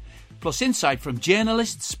Dalglish, plus insight from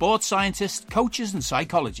journalists, sports scientists, coaches and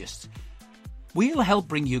psychologists. We'll help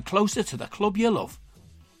bring you closer to the club you love.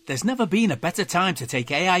 There's never been a better time to take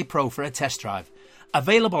AI Pro for a test drive.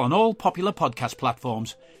 Available on all popular podcast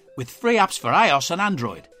platforms, with free apps for iOS and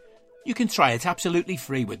Android. You can try it absolutely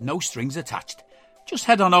free with no strings attached. Just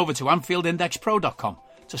head on over to AnfieldIndexPro.com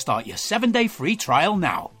to start your 7-day free trial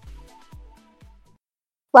now.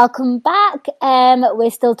 Welcome back. We're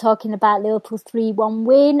still talking about Liverpool's 3-1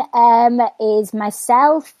 win. Is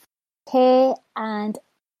myself, Kay, and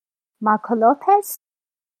Marco Lopez.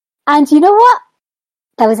 And you know what?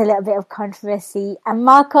 There was a little bit of controversy. And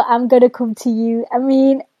Marco, I'm going to come to you. I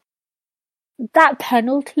mean, that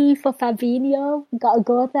penalty for Fabinho, got to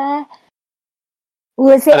go there.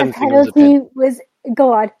 Was it a penalty?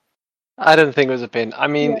 Go on. I don't think it was a pen. I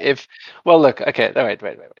mean, look, okay, wait.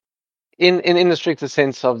 In the strictest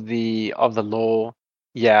sense of the law,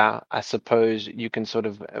 yeah, I suppose you can sort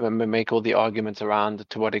of make all the arguments around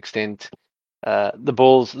to what extent the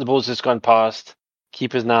ball's just gone past.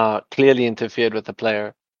 Keeper's now clearly interfered with the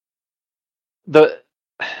player. The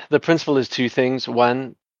principle is two things.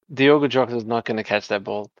 One, Diogo Jota is not going to catch that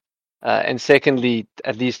ball. And secondly,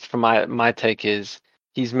 at least from my take, is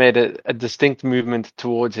he's made a distinct movement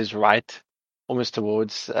towards his right, almost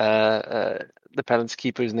towards the Palace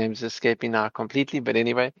keeper's name is escaping now completely. But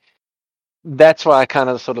anyway, that's why I kind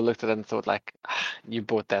of sort of looked at it and thought, like, you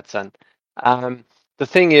bought that, son. The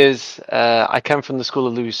thing is, I come from the school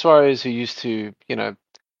of Luis Suarez, who used to,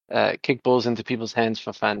 kick balls into people's hands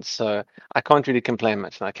for fun. So I can't really complain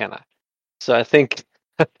much now, can I? So I think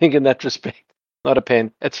in that respect, not a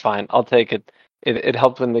pen. It's fine. I'll take it. It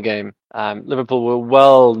helped win the game. Liverpool were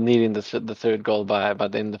well needing the third goal by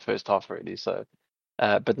the end of the first half already. So,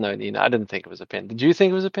 but no, Nina, I didn't think it was a pen. Did you think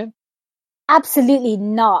it was a pen? Absolutely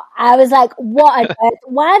not. I was like, what on earth?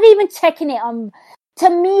 Why are they even checking it on? To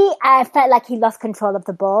me, I felt like he lost control of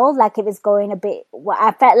the ball. Like it was going a bit.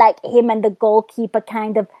 I felt like him and the goalkeeper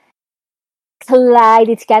kind of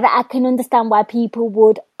collided together. I can understand why people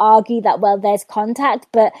would argue that, well, there's contact,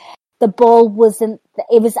 but the ball wasn't.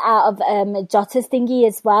 It was out of Jota's thingy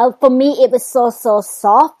as well. For me, it was so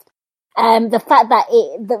soft. The fact that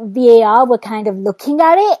the VAR were kind of looking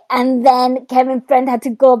at it, and then Kevin Friend had to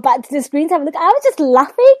go back to the screen to have a look. I was just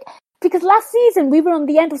laughing because last season we were on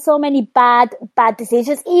the end of so many bad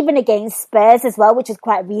decisions, even against Spurs as well, which was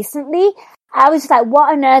quite recently. I was just like,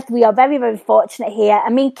 what on earth? We are very, very fortunate here. I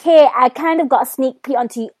mean, Kay, I kind of got a sneak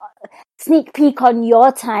peek on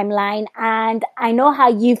your timeline, and I know how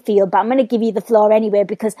you feel, but I'm going to give you the floor anyway,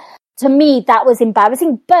 because to me, that was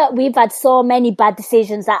embarrassing. But we've had so many bad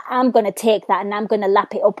decisions that I'm going to take that and I'm going to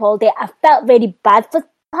lap it up all day. I felt really bad for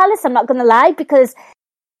Palace, I'm not going to lie, because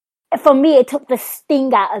for me, it took the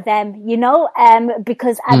sting out of them,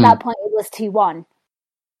 because at that point it was 2-1.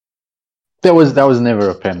 That was never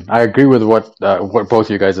a pen. I agree with what both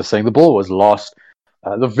you guys are saying. The ball was lost.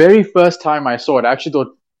 The very first time I saw it, I actually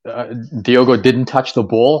thought Diogo didn't touch the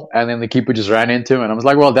ball, and then the keeper just ran into him, and I was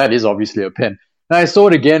like, well, that is obviously a pen. And I saw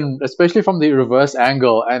it again, especially from the reverse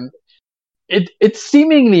angle, and it's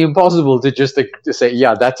seemingly impossible to just to say,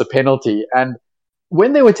 yeah, that's a penalty. And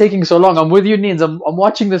when they were taking so long, I'm with you, Nins. I'm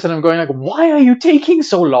watching this and I'm going like, why are you taking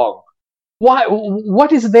so long? Why?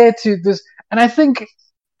 What is there to this? And I think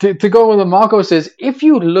to go with what Marco says, if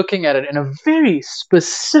you're looking at it in a very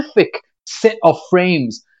specific set of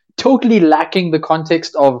frames, totally lacking the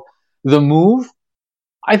context of the move,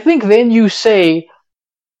 I think then you say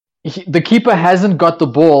the keeper hasn't got the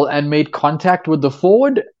ball and made contact with the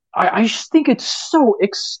forward. I just think it's so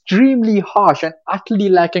extremely harsh and utterly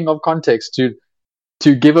lacking of context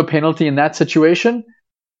to give a penalty in that situation.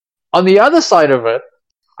 On the other side of it,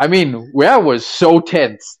 I mean, where was so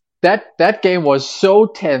tense. That game was so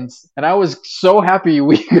tense, and I was so happy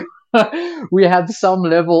we had some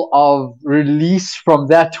level of release from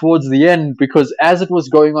that towards the end, because as it was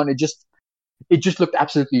going on, it just looked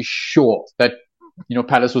absolutely sure that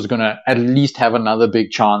Palace was going to at least have another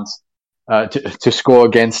big chance to score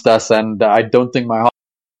against us, and I don't think my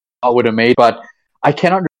heart would have made. But I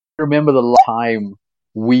cannot remember the last time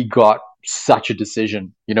we got such a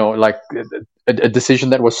decision, like a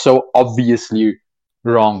decision that was so obviously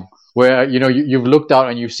wrong, where you've looked out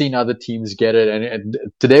and you've seen other teams get it, and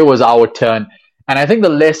today was our turn, And I think the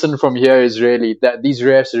lesson from here is really that these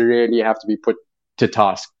refs really have to be put to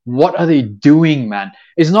task. What are they doing, man?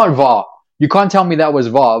 It's not VAR. You can't tell me that was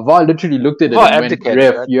VAR. VAR literally looked at it VAR and went, abdicated,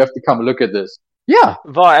 ref, right? you have to come look at this. Yeah.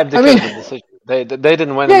 VAR abdicated the decision. They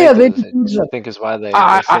didn't want to make the decision. I think is why they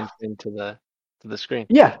sent him to the screen.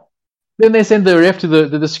 Yeah. Then they send the ref to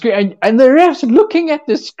the screen, and the ref's looking at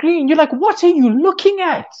the screen. You're like, what are you looking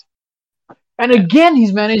at? And again,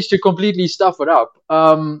 he's managed to completely stuff it up.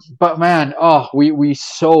 But man, we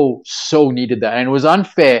so needed that, and it was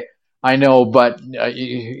unfair, I know. But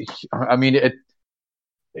I mean,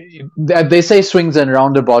 they say swings and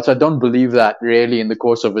roundabouts. I don't believe that really in the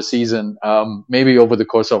course of a season. Maybe over the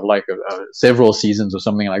course of like several seasons or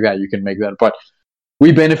something like that, you can make that. But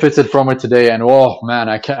we benefited from it today, and oh man,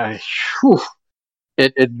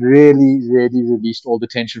 it really released all the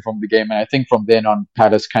tension from the game. And I think from then on,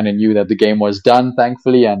 Palace kind of knew that the game was done,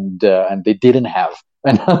 thankfully, and they didn't have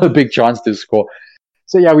another big chance to score.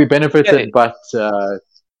 So yeah, we benefited, but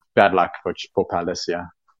bad luck for Palace. Yeah.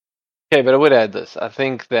 Okay, but I would add this. I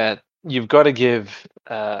think that you've got to give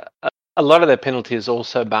a lot of that penalty is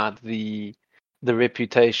also about the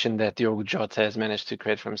reputation that Diogo Jota has managed to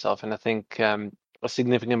create for himself, and I think a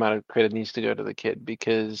significant amount of credit needs to go to the kid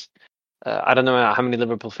because I don't know how many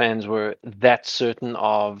Liverpool fans were that certain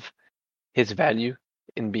of his value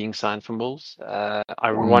in being signed from Wolves.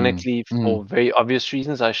 Ironically, for very obvious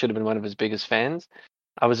reasons, I should have been one of his biggest fans.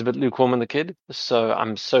 I was a bit lukewarm on the kid, so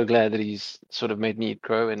I'm so glad that he's sort of made me eat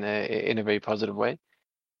crow in a very positive way.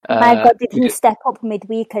 My God, did he step up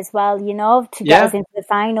midweek as well, to get us into the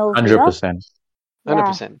finals? 100%.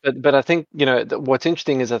 100%. But I think, what's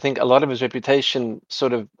interesting is I think a lot of his reputation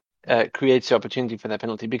sort of creates the opportunity for that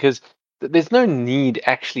penalty because there's no need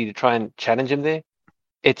actually to try and challenge him there.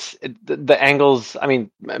 It's the angles. I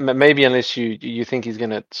mean, maybe unless you think he's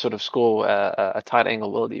going to sort of score a tight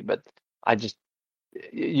angle worldie, but I just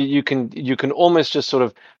you can almost just sort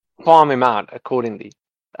of farm him out accordingly.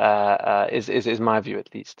 Is my view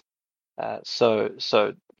at least.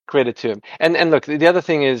 So credit to him. And look, the other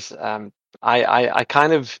thing is I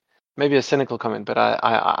kind of maybe a cynical comment, but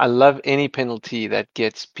I love any penalty that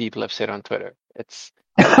gets people upset on Twitter. It's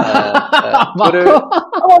Twitter.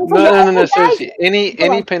 No. Seriously,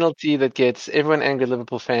 any penalty that gets everyone angry,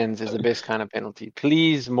 Liverpool fans, is the best kind of penalty.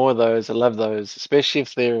 Please, more of those. I love those, especially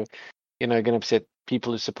if they're going to upset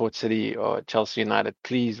people who support City or Chelsea United.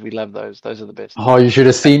 Please, we love those. Those are the best. Oh, you should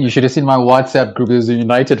have seen my WhatsApp group. There's a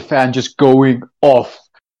United fan just going off.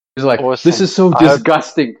 He's like, awesome. This is so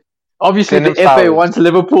disgusting. Obviously, the FA wants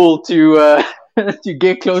Liverpool to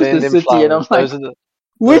get close to City, flowers. And I'm like,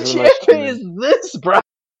 which FA is this, bro?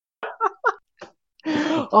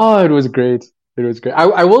 Oh, it was great.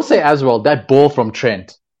 I will say as well, that ball from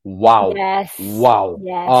Trent. Wow. Yes. Wow.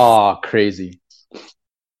 Yes. Oh, crazy.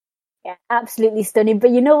 Yeah, absolutely stunning.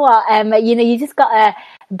 But you know what? You just gotta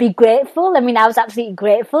be grateful. I mean, I was absolutely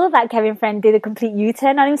grateful that Kevin Friend did a complete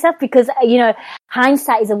U-turn on himself because,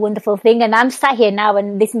 hindsight is a wonderful thing. And I'm sat here now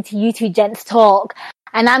and listening to you two gents talk.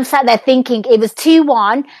 And I'm sat there thinking it was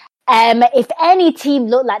 2-1. If any team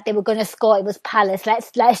looked like they were going to score, it was Palace.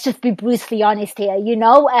 Let's just be brutally honest here.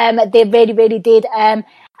 They really, really did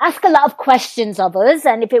ask a lot of questions of us.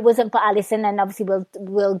 And if it wasn't for Alisson, then obviously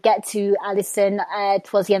we'll get to Alisson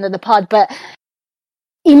towards the end of the pod. But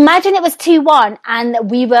imagine it was 2-1 and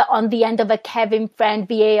we were on the end of a Kevin Friend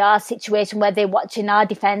VAR situation where they're watching our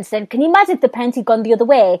defence. And can you imagine if the penalty gone the other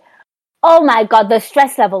way? Oh my God, the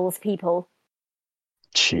stress levels, people.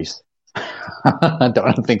 Jeez. I don't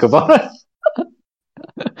want to think about it.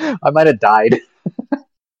 I might have died.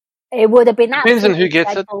 It would have been depends on who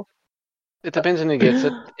gets it. It depends on who gets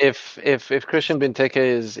it. If Christian Benteke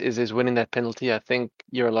is winning that penalty, I think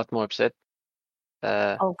you're a lot more upset.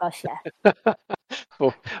 Oh gosh, yeah.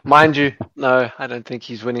 Well, mind you, no, I don't think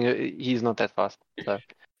he's winning. He's not that fast. So,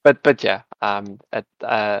 but yeah.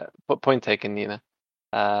 Point taken, Nina.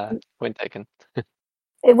 Point taken.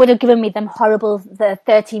 It would have given me them horrible, the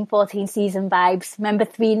 13-14 season vibes. Remember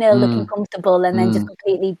 3-0 looking comfortable and then just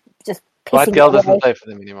completely just pissing White doesn't play for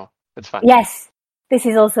them anymore. It's fine. Yes, this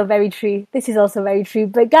is also very true.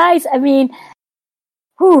 But guys, I mean,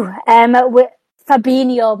 with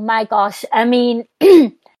Fabinho, my gosh, I mean,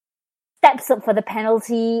 steps up for the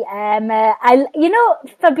penalty.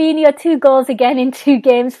 Fabinho, 2 goals again in 2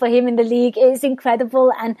 games for him in the league. It's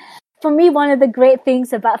incredible. And for me, one of the great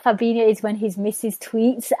things about Fabinho is when his missus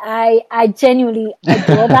tweets. I genuinely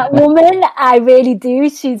adore that woman. I really do.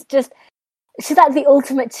 She's like the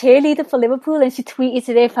ultimate cheerleader for Liverpool. And she tweeted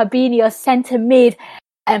today, Fabinho, centre mid,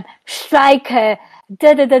 striker,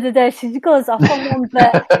 She goes off on one,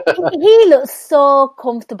 but he looks so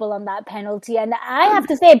comfortable on that penalty, and I have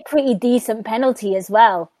to say, pretty decent penalty as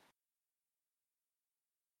well.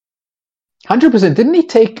 100%. Didn't he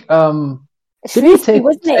take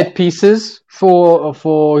set pieces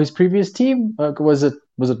for his previous team? Was it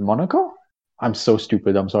Monaco? I'm so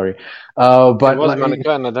stupid. I'm sorry. But it was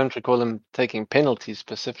Monaco, and I don't recall him taking penalties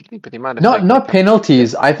specifically, but he might have not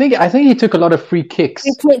penalties. I think he took a lot of free kicks.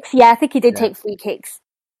 Free kicks, yeah. I think he did take free kicks.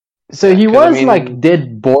 So he was like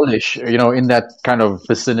dead ballish, in that kind of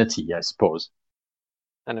vicinity, I suppose.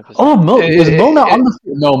 100%. Oh, was Milner on the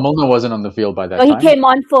field? No, Milner wasn't on the field by that time. He came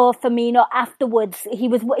on for Firmino afterwards. He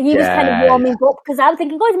was kind of warming up, because I was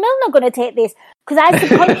thinking, is Milner going to take this? Because I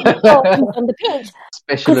subconsciously thought he was on the pitch.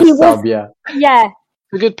 Specialist sub, yeah. Yeah.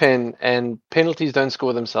 It's a good pen, and penalties don't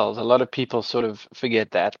score themselves. A lot of people sort of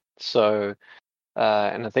forget that. So,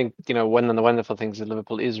 and I think, one of the wonderful things that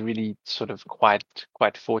Liverpool is really sort of quite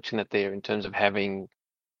fortunate there in terms of having,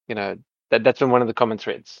 that's been one of the common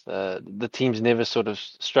threads. The teams never sort of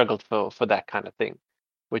struggled for that kind of thing,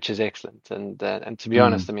 which is excellent. And to be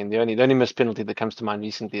honest, I mean, the only missed penalty that comes to mind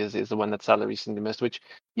recently is the one that Salah recently missed, which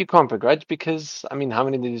you can't begrudge because, I mean, how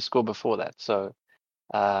many did he score before that? So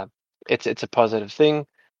it's a positive thing.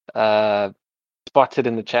 Spotted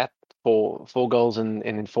in the chat for 4 goals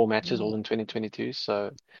in 4 matches, all in 2022.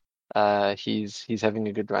 So he's having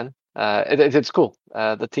a good run. It's cool.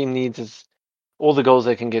 The team needs all the goals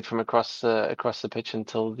they can get from across the pitch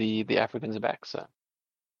until the Africans are back. So,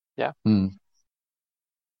 yeah.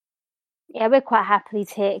 Yeah, we're quite happily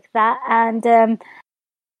take that. And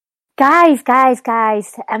guys,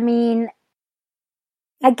 I mean,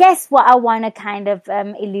 I guess what I want to kind of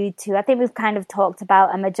allude to, I think we've kind of talked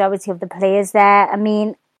about a majority of the players there. I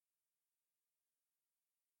mean,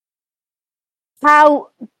 how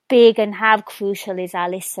big and how crucial is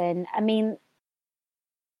Alisson? I mean,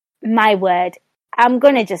 my word, I'm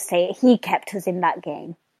going to just say it, he kept us in that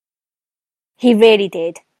game. He really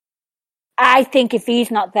did. I think if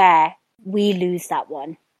he's not there, we lose that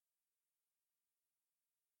one.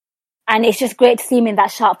 And it's just great to see him in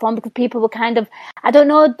that sharp form, because people were kind of, I don't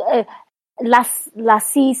know,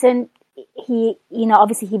 last season, he,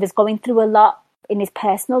 obviously he was going through a lot in his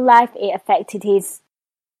personal life. It affected his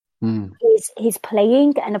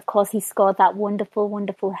playing, and of course he scored that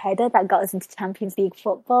wonderful header that got us into Champions League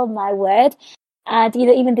football, my word. And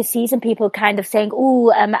even this season people kind of saying,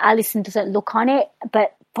 Alisson doesn't look on it,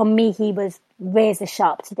 but for me he was razor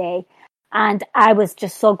sharp today, and I was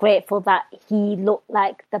just so grateful that he looked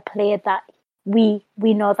like the player that we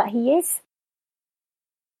know that he is.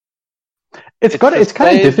 It's kind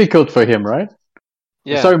of difficult for him, right?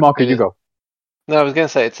 Yeah. Sorry, Marco, you go. No, I was going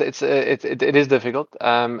to say it is difficult.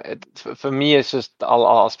 For me, it's just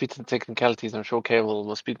I'll speak to the technicalities. I'm sure Kay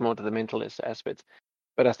will speak more to the mental aspects.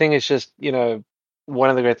 But I think it's just one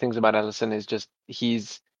of the great things about Alisson is just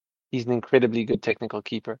he's an incredibly good technical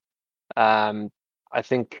keeper. I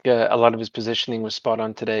think a lot of his positioning was spot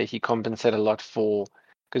on today. He compensated a lot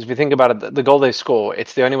because if you think about it, the goal they score,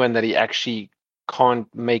 it's the only one that he actually can't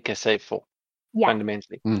make a save for. Yeah.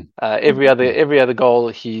 Fundamentally, every other goal,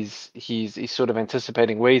 he's sort of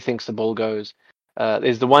anticipating where he thinks the ball goes.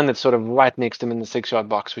 There's the one that's sort of right next to him in the 6-yard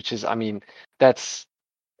box, which is, I mean, it's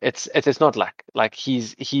not luck. Like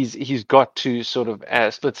he's got to sort of a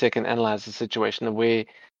split second analyze the situation of where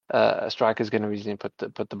a striker is going to reasonably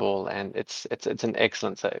put the ball, and it's an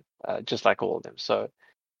excellent save, just like all of them. So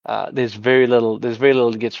there's very little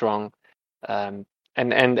that gets wrong, and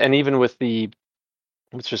even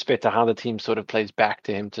with respect to how the team sort of plays back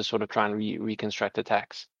to him to sort of try and reconstruct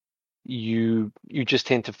attacks, you just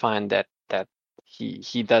tend to find that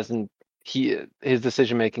his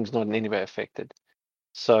decision making is not in any way affected.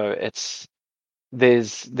 So I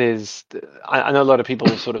know a lot of people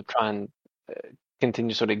will sort of try and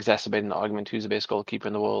continue sort of exacerbating the argument who's the best goalkeeper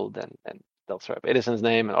in the world, and they'll throw up Edison's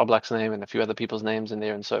name and Oblak's name and a few other people's names in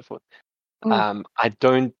there and so forth.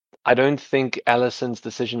 I don't think Alisson's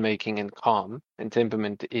decision making and calm and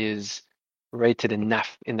temperament is rated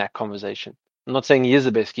enough in that conversation. I'm not saying he is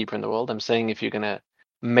the best keeper in the world. I'm saying if you're going to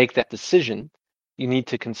make that decision, you need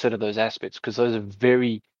to consider those aspects, because those are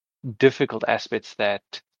very difficult aspects that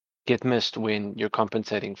get missed when you're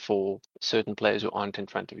compensating for certain players who aren't in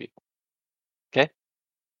front of you. Okay?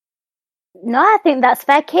 No, I think that's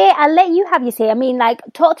fair. Kate, I'll let you have your say. I mean,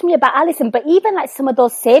 talk to me about Alisson, but even some of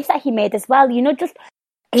those saves that he made as well, just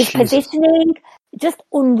his positioning, just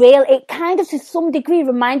unreal. It kind of, to some degree,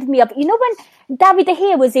 reminded me of, when David De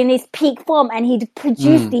Gea was in his peak form and he'd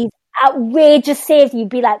produce these outrageous saves, you'd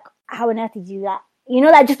be like, how on earth did you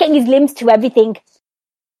do that? Just getting his limbs to everything.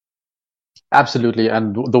 Absolutely.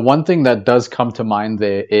 And the one thing that does come to mind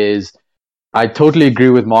there is I totally agree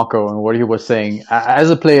with Marco on what he was saying. As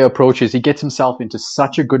a player approaches, he gets himself into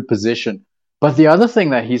such a good position. But the other thing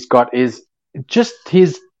that he's got is just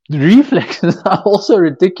his reflexes are also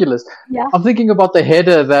ridiculous. Yeah. I'm thinking about the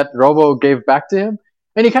header that Robo gave back to him,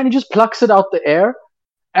 and he kind of just plucks it out the air.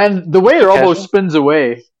 And the way Robo spins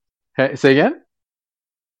away, say again?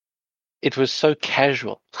 It was so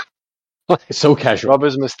casual. It's so casual.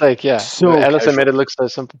 Robo's mistake, yeah. So Allison casual. made it look so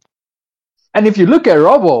simple. And if you look at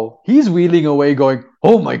Robo, he's wheeling away going,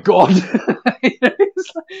 oh my God.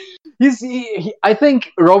 I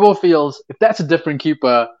think Robo feels if that's a different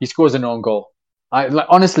keeper, he scores an own goal.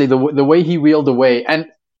 Honestly, the way he wheeled away, and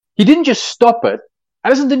he didn't just stop it.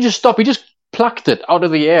 Allison didn't just stop. He just plucked it out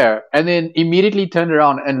of the air and then immediately turned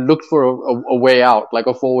around and looked for a way out, like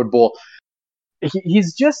a forward ball.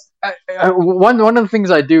 He's just one of the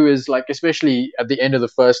things I do is like, especially at the end of the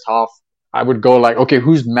first half, I would go like, okay,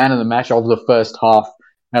 who's man of the match of the first half?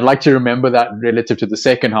 And I'd like to remember that relative to the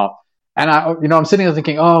second half. And I'm sitting there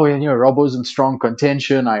thinking, oh, Robo's in strong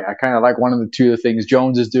contention. I kind of like one of the two of the things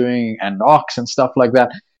Jones is doing and Ox and stuff like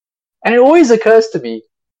that. And it always occurs to me,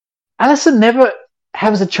 Allison never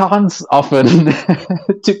has a chance often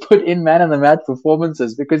to put in man of the match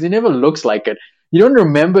performances because he never looks like it. You don't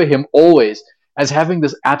remember him always as having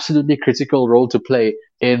this absolutely critical role to play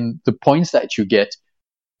in the points that you get.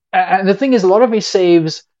 And the thing is, a lot of his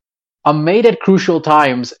saves are made at crucial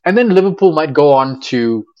times, and then Liverpool might go on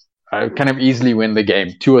to kind of easily win the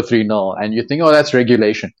game, 2 or 3-0, and you think, oh, that's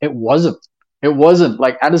regulation. It wasn't. It wasn't.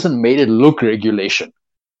 Like, Addison made it look regulation.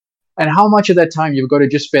 And how much of that time you've got to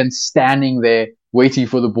just spend standing there, waiting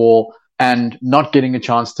for the ball, and not getting a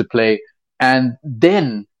chance to play. And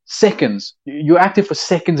then seconds, you're active for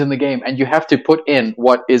seconds in the game, and you have to put in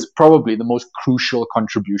what is probably the most crucial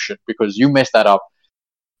contribution, because you mess that up,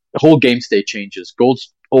 the whole game state changes.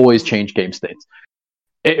 Goals always change game states.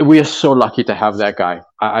 We are so lucky to have that guy.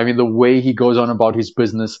 I mean, the way he goes on about his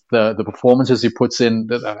business, the performances he puts in,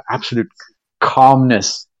 the absolute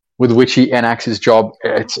calmness with which he enacts his job,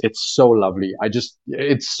 it's so lovely.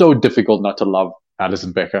 It's so difficult not to love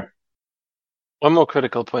Alisson Becker. One more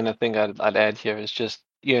critical point I think I'd add here is just,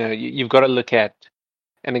 you've got to look at,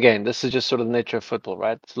 and again, this is just sort of the nature of football,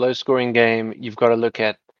 right? It's a low-scoring game. You've got to look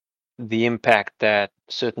at the impact that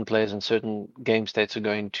certain players in certain game states are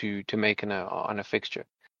going to make on a fixture.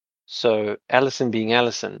 So Alisson being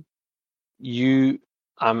Alisson,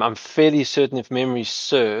 I'm fairly certain, if memory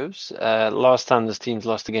serves, last time this team's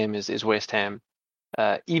lost a game is West Ham.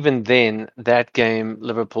 Even then, that game,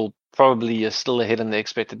 Liverpool probably is still ahead in the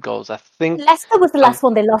expected goals. I think Leicester was the last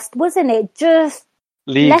one they lost, wasn't it? Just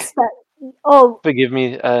league. Leicester. Oh, forgive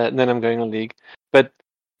me. Then I'm going on league, but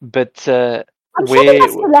I'm sure we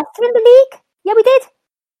lost to Leicester in the league. Yeah, we did.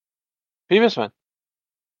 Previous one.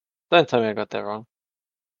 Don't tell me I got that wrong.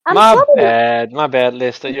 My bad,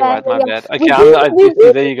 Leicester. You're right. My bad.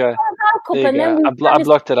 Okay, there you go. I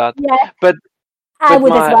blocked it out. Yeah, but I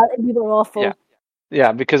would as well. We were awful.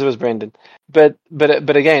 Yeah, because it was Brendan. But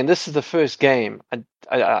again, this is the first game.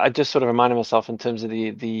 I just sort of reminded myself in terms of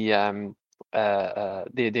the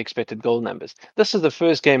expected goal numbers. This is the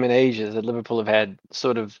first game in ages that Liverpool have had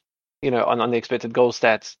sort of, on the expected goal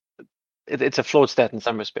stats. It's a flawed stat in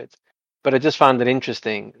some respects. But I just found it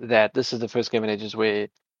interesting that this is the first game in ages where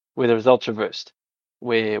the results reversed,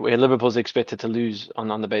 where Liverpool's expected to lose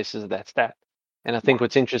on the basis of that stat. And I think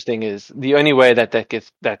what's interesting is the only way that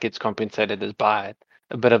gets compensated is by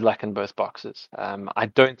a bit of luck in both boxes. I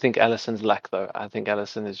don't think Alisson's luck, though. I think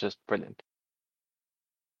Alisson is just brilliant.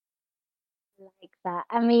 Like that.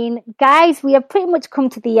 I mean, guys, we have pretty much come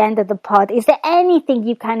to the end of the pod. Is there anything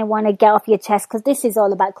you kind of want to get off your chest? Because this is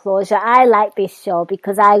all about closure. I like this show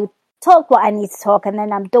because I talk what I need to talk and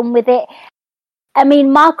then I'm done with it. I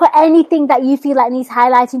mean, Marco, anything that you feel like needs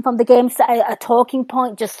highlighting from the game, a talking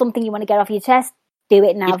point, just something you want to get off your chest, do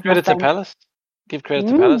it now. Give credit to Palace. Give credit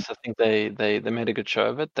to Palace. I think they made a good show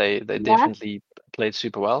of it. They definitely played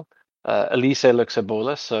super well. Elise looks a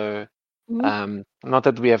baller, so not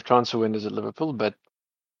that we have transfer windows at Liverpool, but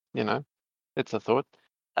it's a thought.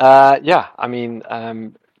 I mean,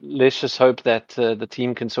 let's just hope that the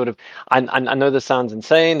team can sort of. I know this sounds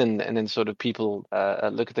insane, and then sort of people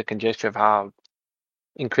look at the conjecture of how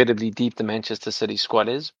incredibly deep the Manchester City squad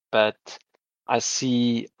is, but I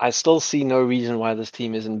still see no reason why this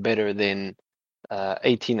team isn't better than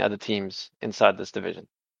 18 other teams inside this division.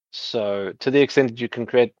 So to the extent that you can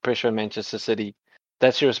create pressure on Manchester City,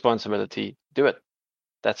 that's your responsibility. Do it.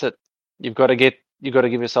 That's it. You've got to give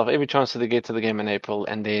yourself every chance to get to the game in April,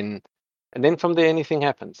 and then from there anything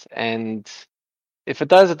happens. And if it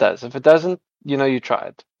does, it does. If it doesn't, you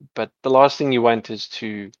tried. But the last thing you want is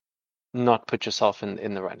to not put yourself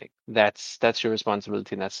in the running. That's your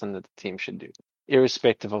responsibility, and that's something that the team should do,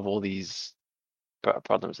 irrespective of all these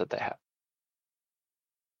problems that they have.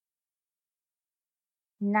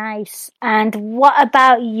 Nice. And what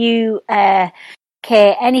about you,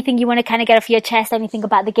 Kay? Anything you want to kind of get off your chest? Anything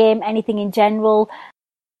about the game? Anything in general?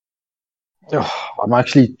 I'm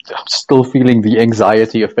still feeling the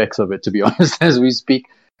anxiety effects of it, to be honest, as we speak.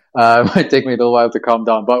 It might take me a little while to calm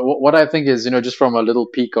down. But what I think is, just from a little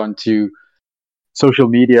peek onto social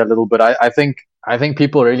media a little bit, I think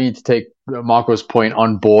people really need to take Marco's point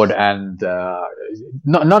on board and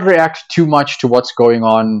not react too much to what's going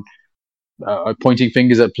on, pointing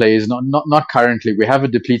fingers at players. Not currently. We have a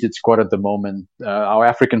depleted squad at the moment. Our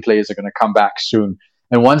African players are going to come back soon.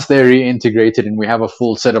 And once they're reintegrated and we have a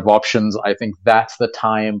full set of options, I think that's the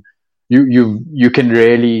time you can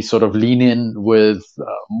really sort of lean in with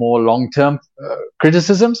more long-term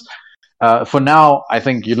criticisms. For now, I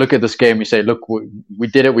think you look at this game, you say, look, we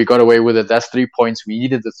did it, we got away with it. That's 3 points. We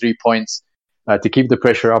needed the 3 points to keep the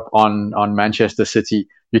pressure up on Manchester City.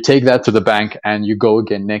 You take that to the bank and you go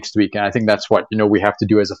again next week. And I think that's what, we have to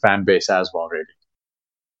do as a fan base as well, really.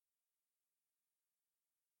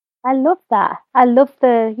 I love that. I love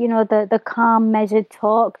the calm, measured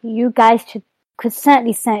talk. You guys could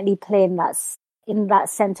certainly play in that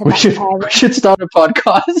centre. We should start a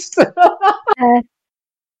podcast.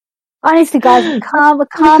 Honestly, guys,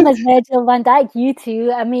 calm as Virgil van Dijk, you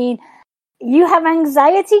two. I mean, you have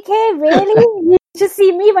anxiety, Kay? Really? You just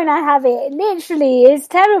see me when I have it. Literally, it's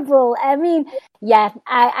terrible. I mean, yeah,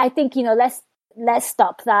 I think, let's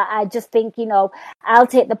stop that. I just think, I'll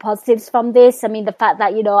take the positives from this. I mean, the fact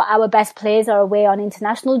that, our best players are away on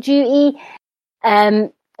international duty.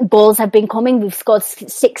 Goals have been coming. We've scored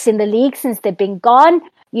 6 in the league since they've been gone.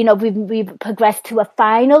 We've progressed to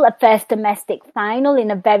a first domestic final in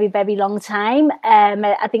a very, very long time.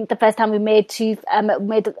 I think the first time we made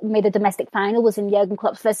a domestic final was in Jurgen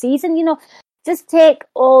Klopp's first season. Just take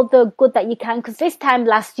all the good that you can, because this time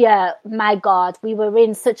last year, my God, we were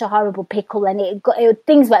in such a horrible pickle, and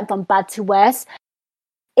things went from bad to worse.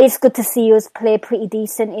 It's good to see us play pretty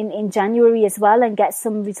decent in January as well and get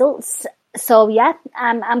some results. So yeah,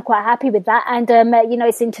 I'm quite happy with that. And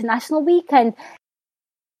it's international week, and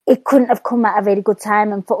it couldn't have come at a very good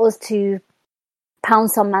time, and for us to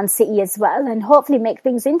pounce on Man City as well and hopefully make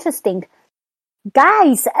things interesting.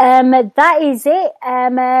 Guys, that is it.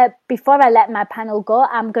 Before I let my panel go,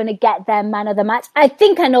 I'm going to get their man of the match. I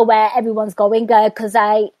think I know where everyone's going, because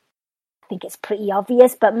I think it's pretty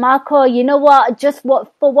obvious. But Marco, you know what?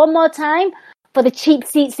 For one more time, for the cheap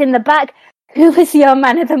seats in the back, who was your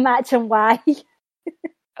man of the match and why?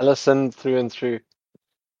 Alisson through and through.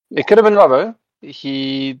 It could have been Robbo.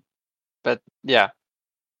 But yeah,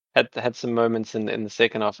 had some moments in the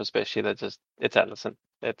second half, especially that it's Alisson.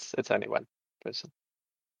 It's only one person.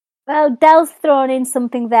 Well, Dell's thrown in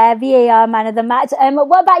something there. VAR man of the match.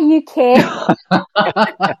 What about you, Kay?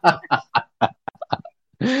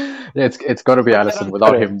 It's got to be Alisson.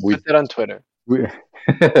 Without him, we put it on Twitter.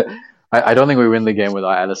 I don't think we win the game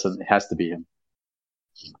without Alisson. It has to be him.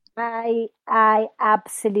 I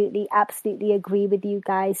absolutely agree with you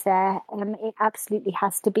guys there. It absolutely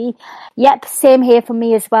has to be. Yep, same here for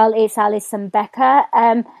me as well. It's Alisson Becker.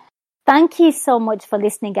 Thank you so much for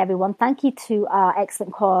listening, everyone. Thank you to our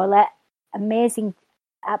excellent caller. Amazing,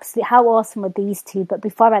 absolutely. How awesome were these two? But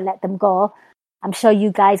before I let them go, I'm sure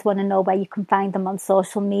you guys want to know where you can find them on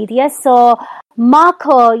social media. So,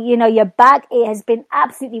 Marco, you're back. It has been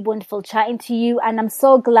absolutely wonderful chatting to you. And I'm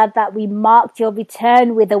so glad that we marked your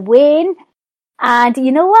return with a win. And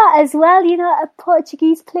you know what, as well, a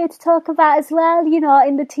Portuguese player to talk about as well,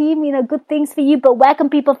 in the team, good things for you. But where can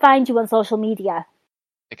people find you on social media?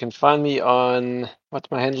 You can find me on, what's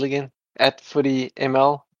my handle again?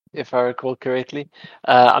 @FootyML, if I recall correctly.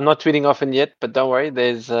 I'm not tweeting often yet, but don't worry.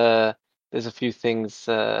 There's a few things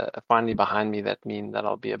finally behind me that mean that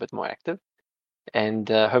I'll be a bit more active, and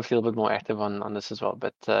hopefully a little bit more active on this as well.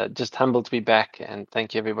 But just humbled to be back, and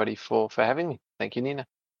thank you everybody for having me. Thank you, Nina.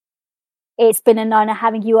 It's been an honour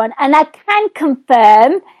having you on, and I can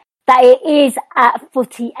confirm that it is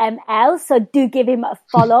 @FootyML, so do give him a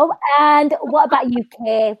follow. And what about you,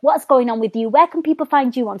 Kay? What's going on with you? Where can people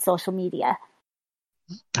find you on social media?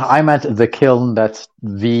 I'm at The Kiln, that's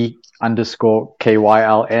 _KYLN.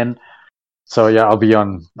 So yeah, I'll be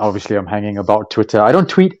on, obviously I'm hanging about Twitter. I don't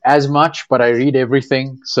tweet as much, but I read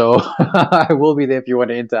everything. So I will be there if you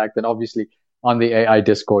want to interact, and obviously on the AI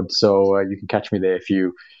Discord. So you can catch me there if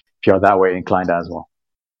you're that way inclined as well.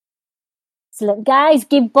 Excellent. Guys,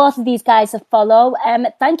 give both of these guys a follow.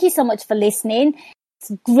 Thank you so much for listening.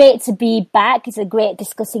 It's great to be back. It's a great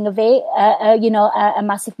discussing of it, a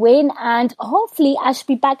massive win. And hopefully I should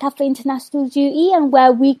be back after international duty and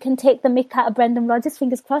where we can take the mick out of Brendan Rodgers,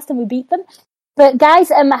 fingers crossed, and we beat them. But guys,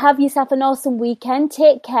 have yourself an awesome weekend.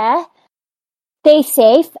 Take care. Stay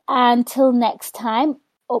safe. Until next time,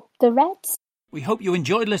 up the Reds. We hope you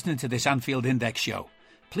enjoyed listening to this Anfield Index show.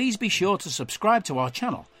 Please be sure to subscribe to our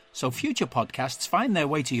channel so future podcasts find their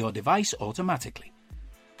way to your device automatically.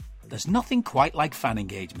 There's nothing quite like fan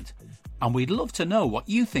engagement, and we'd love to know what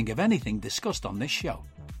you think of anything discussed on this show.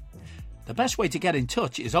 The best way to get in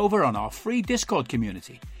touch is over on our free Discord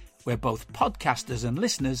community, where both podcasters and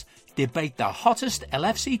listeners debate the hottest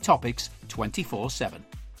LFC topics 24/7.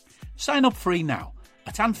 Sign up free now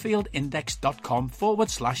at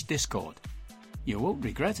AnfieldIndex.com/Discord. You won't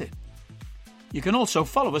regret it. You can also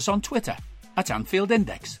follow us on Twitter at Anfield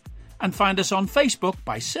Index and find us on Facebook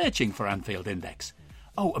by searching for Anfield Index.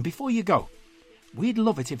 Oh, and before you go, we'd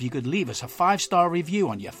love it if you could leave us a 5-star review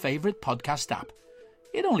on your favourite podcast app.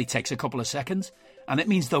 It only takes a couple of seconds, and it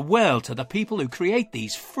means the world to the people who create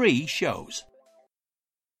these free shows.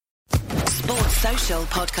 Sports Social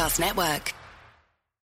Podcast Network.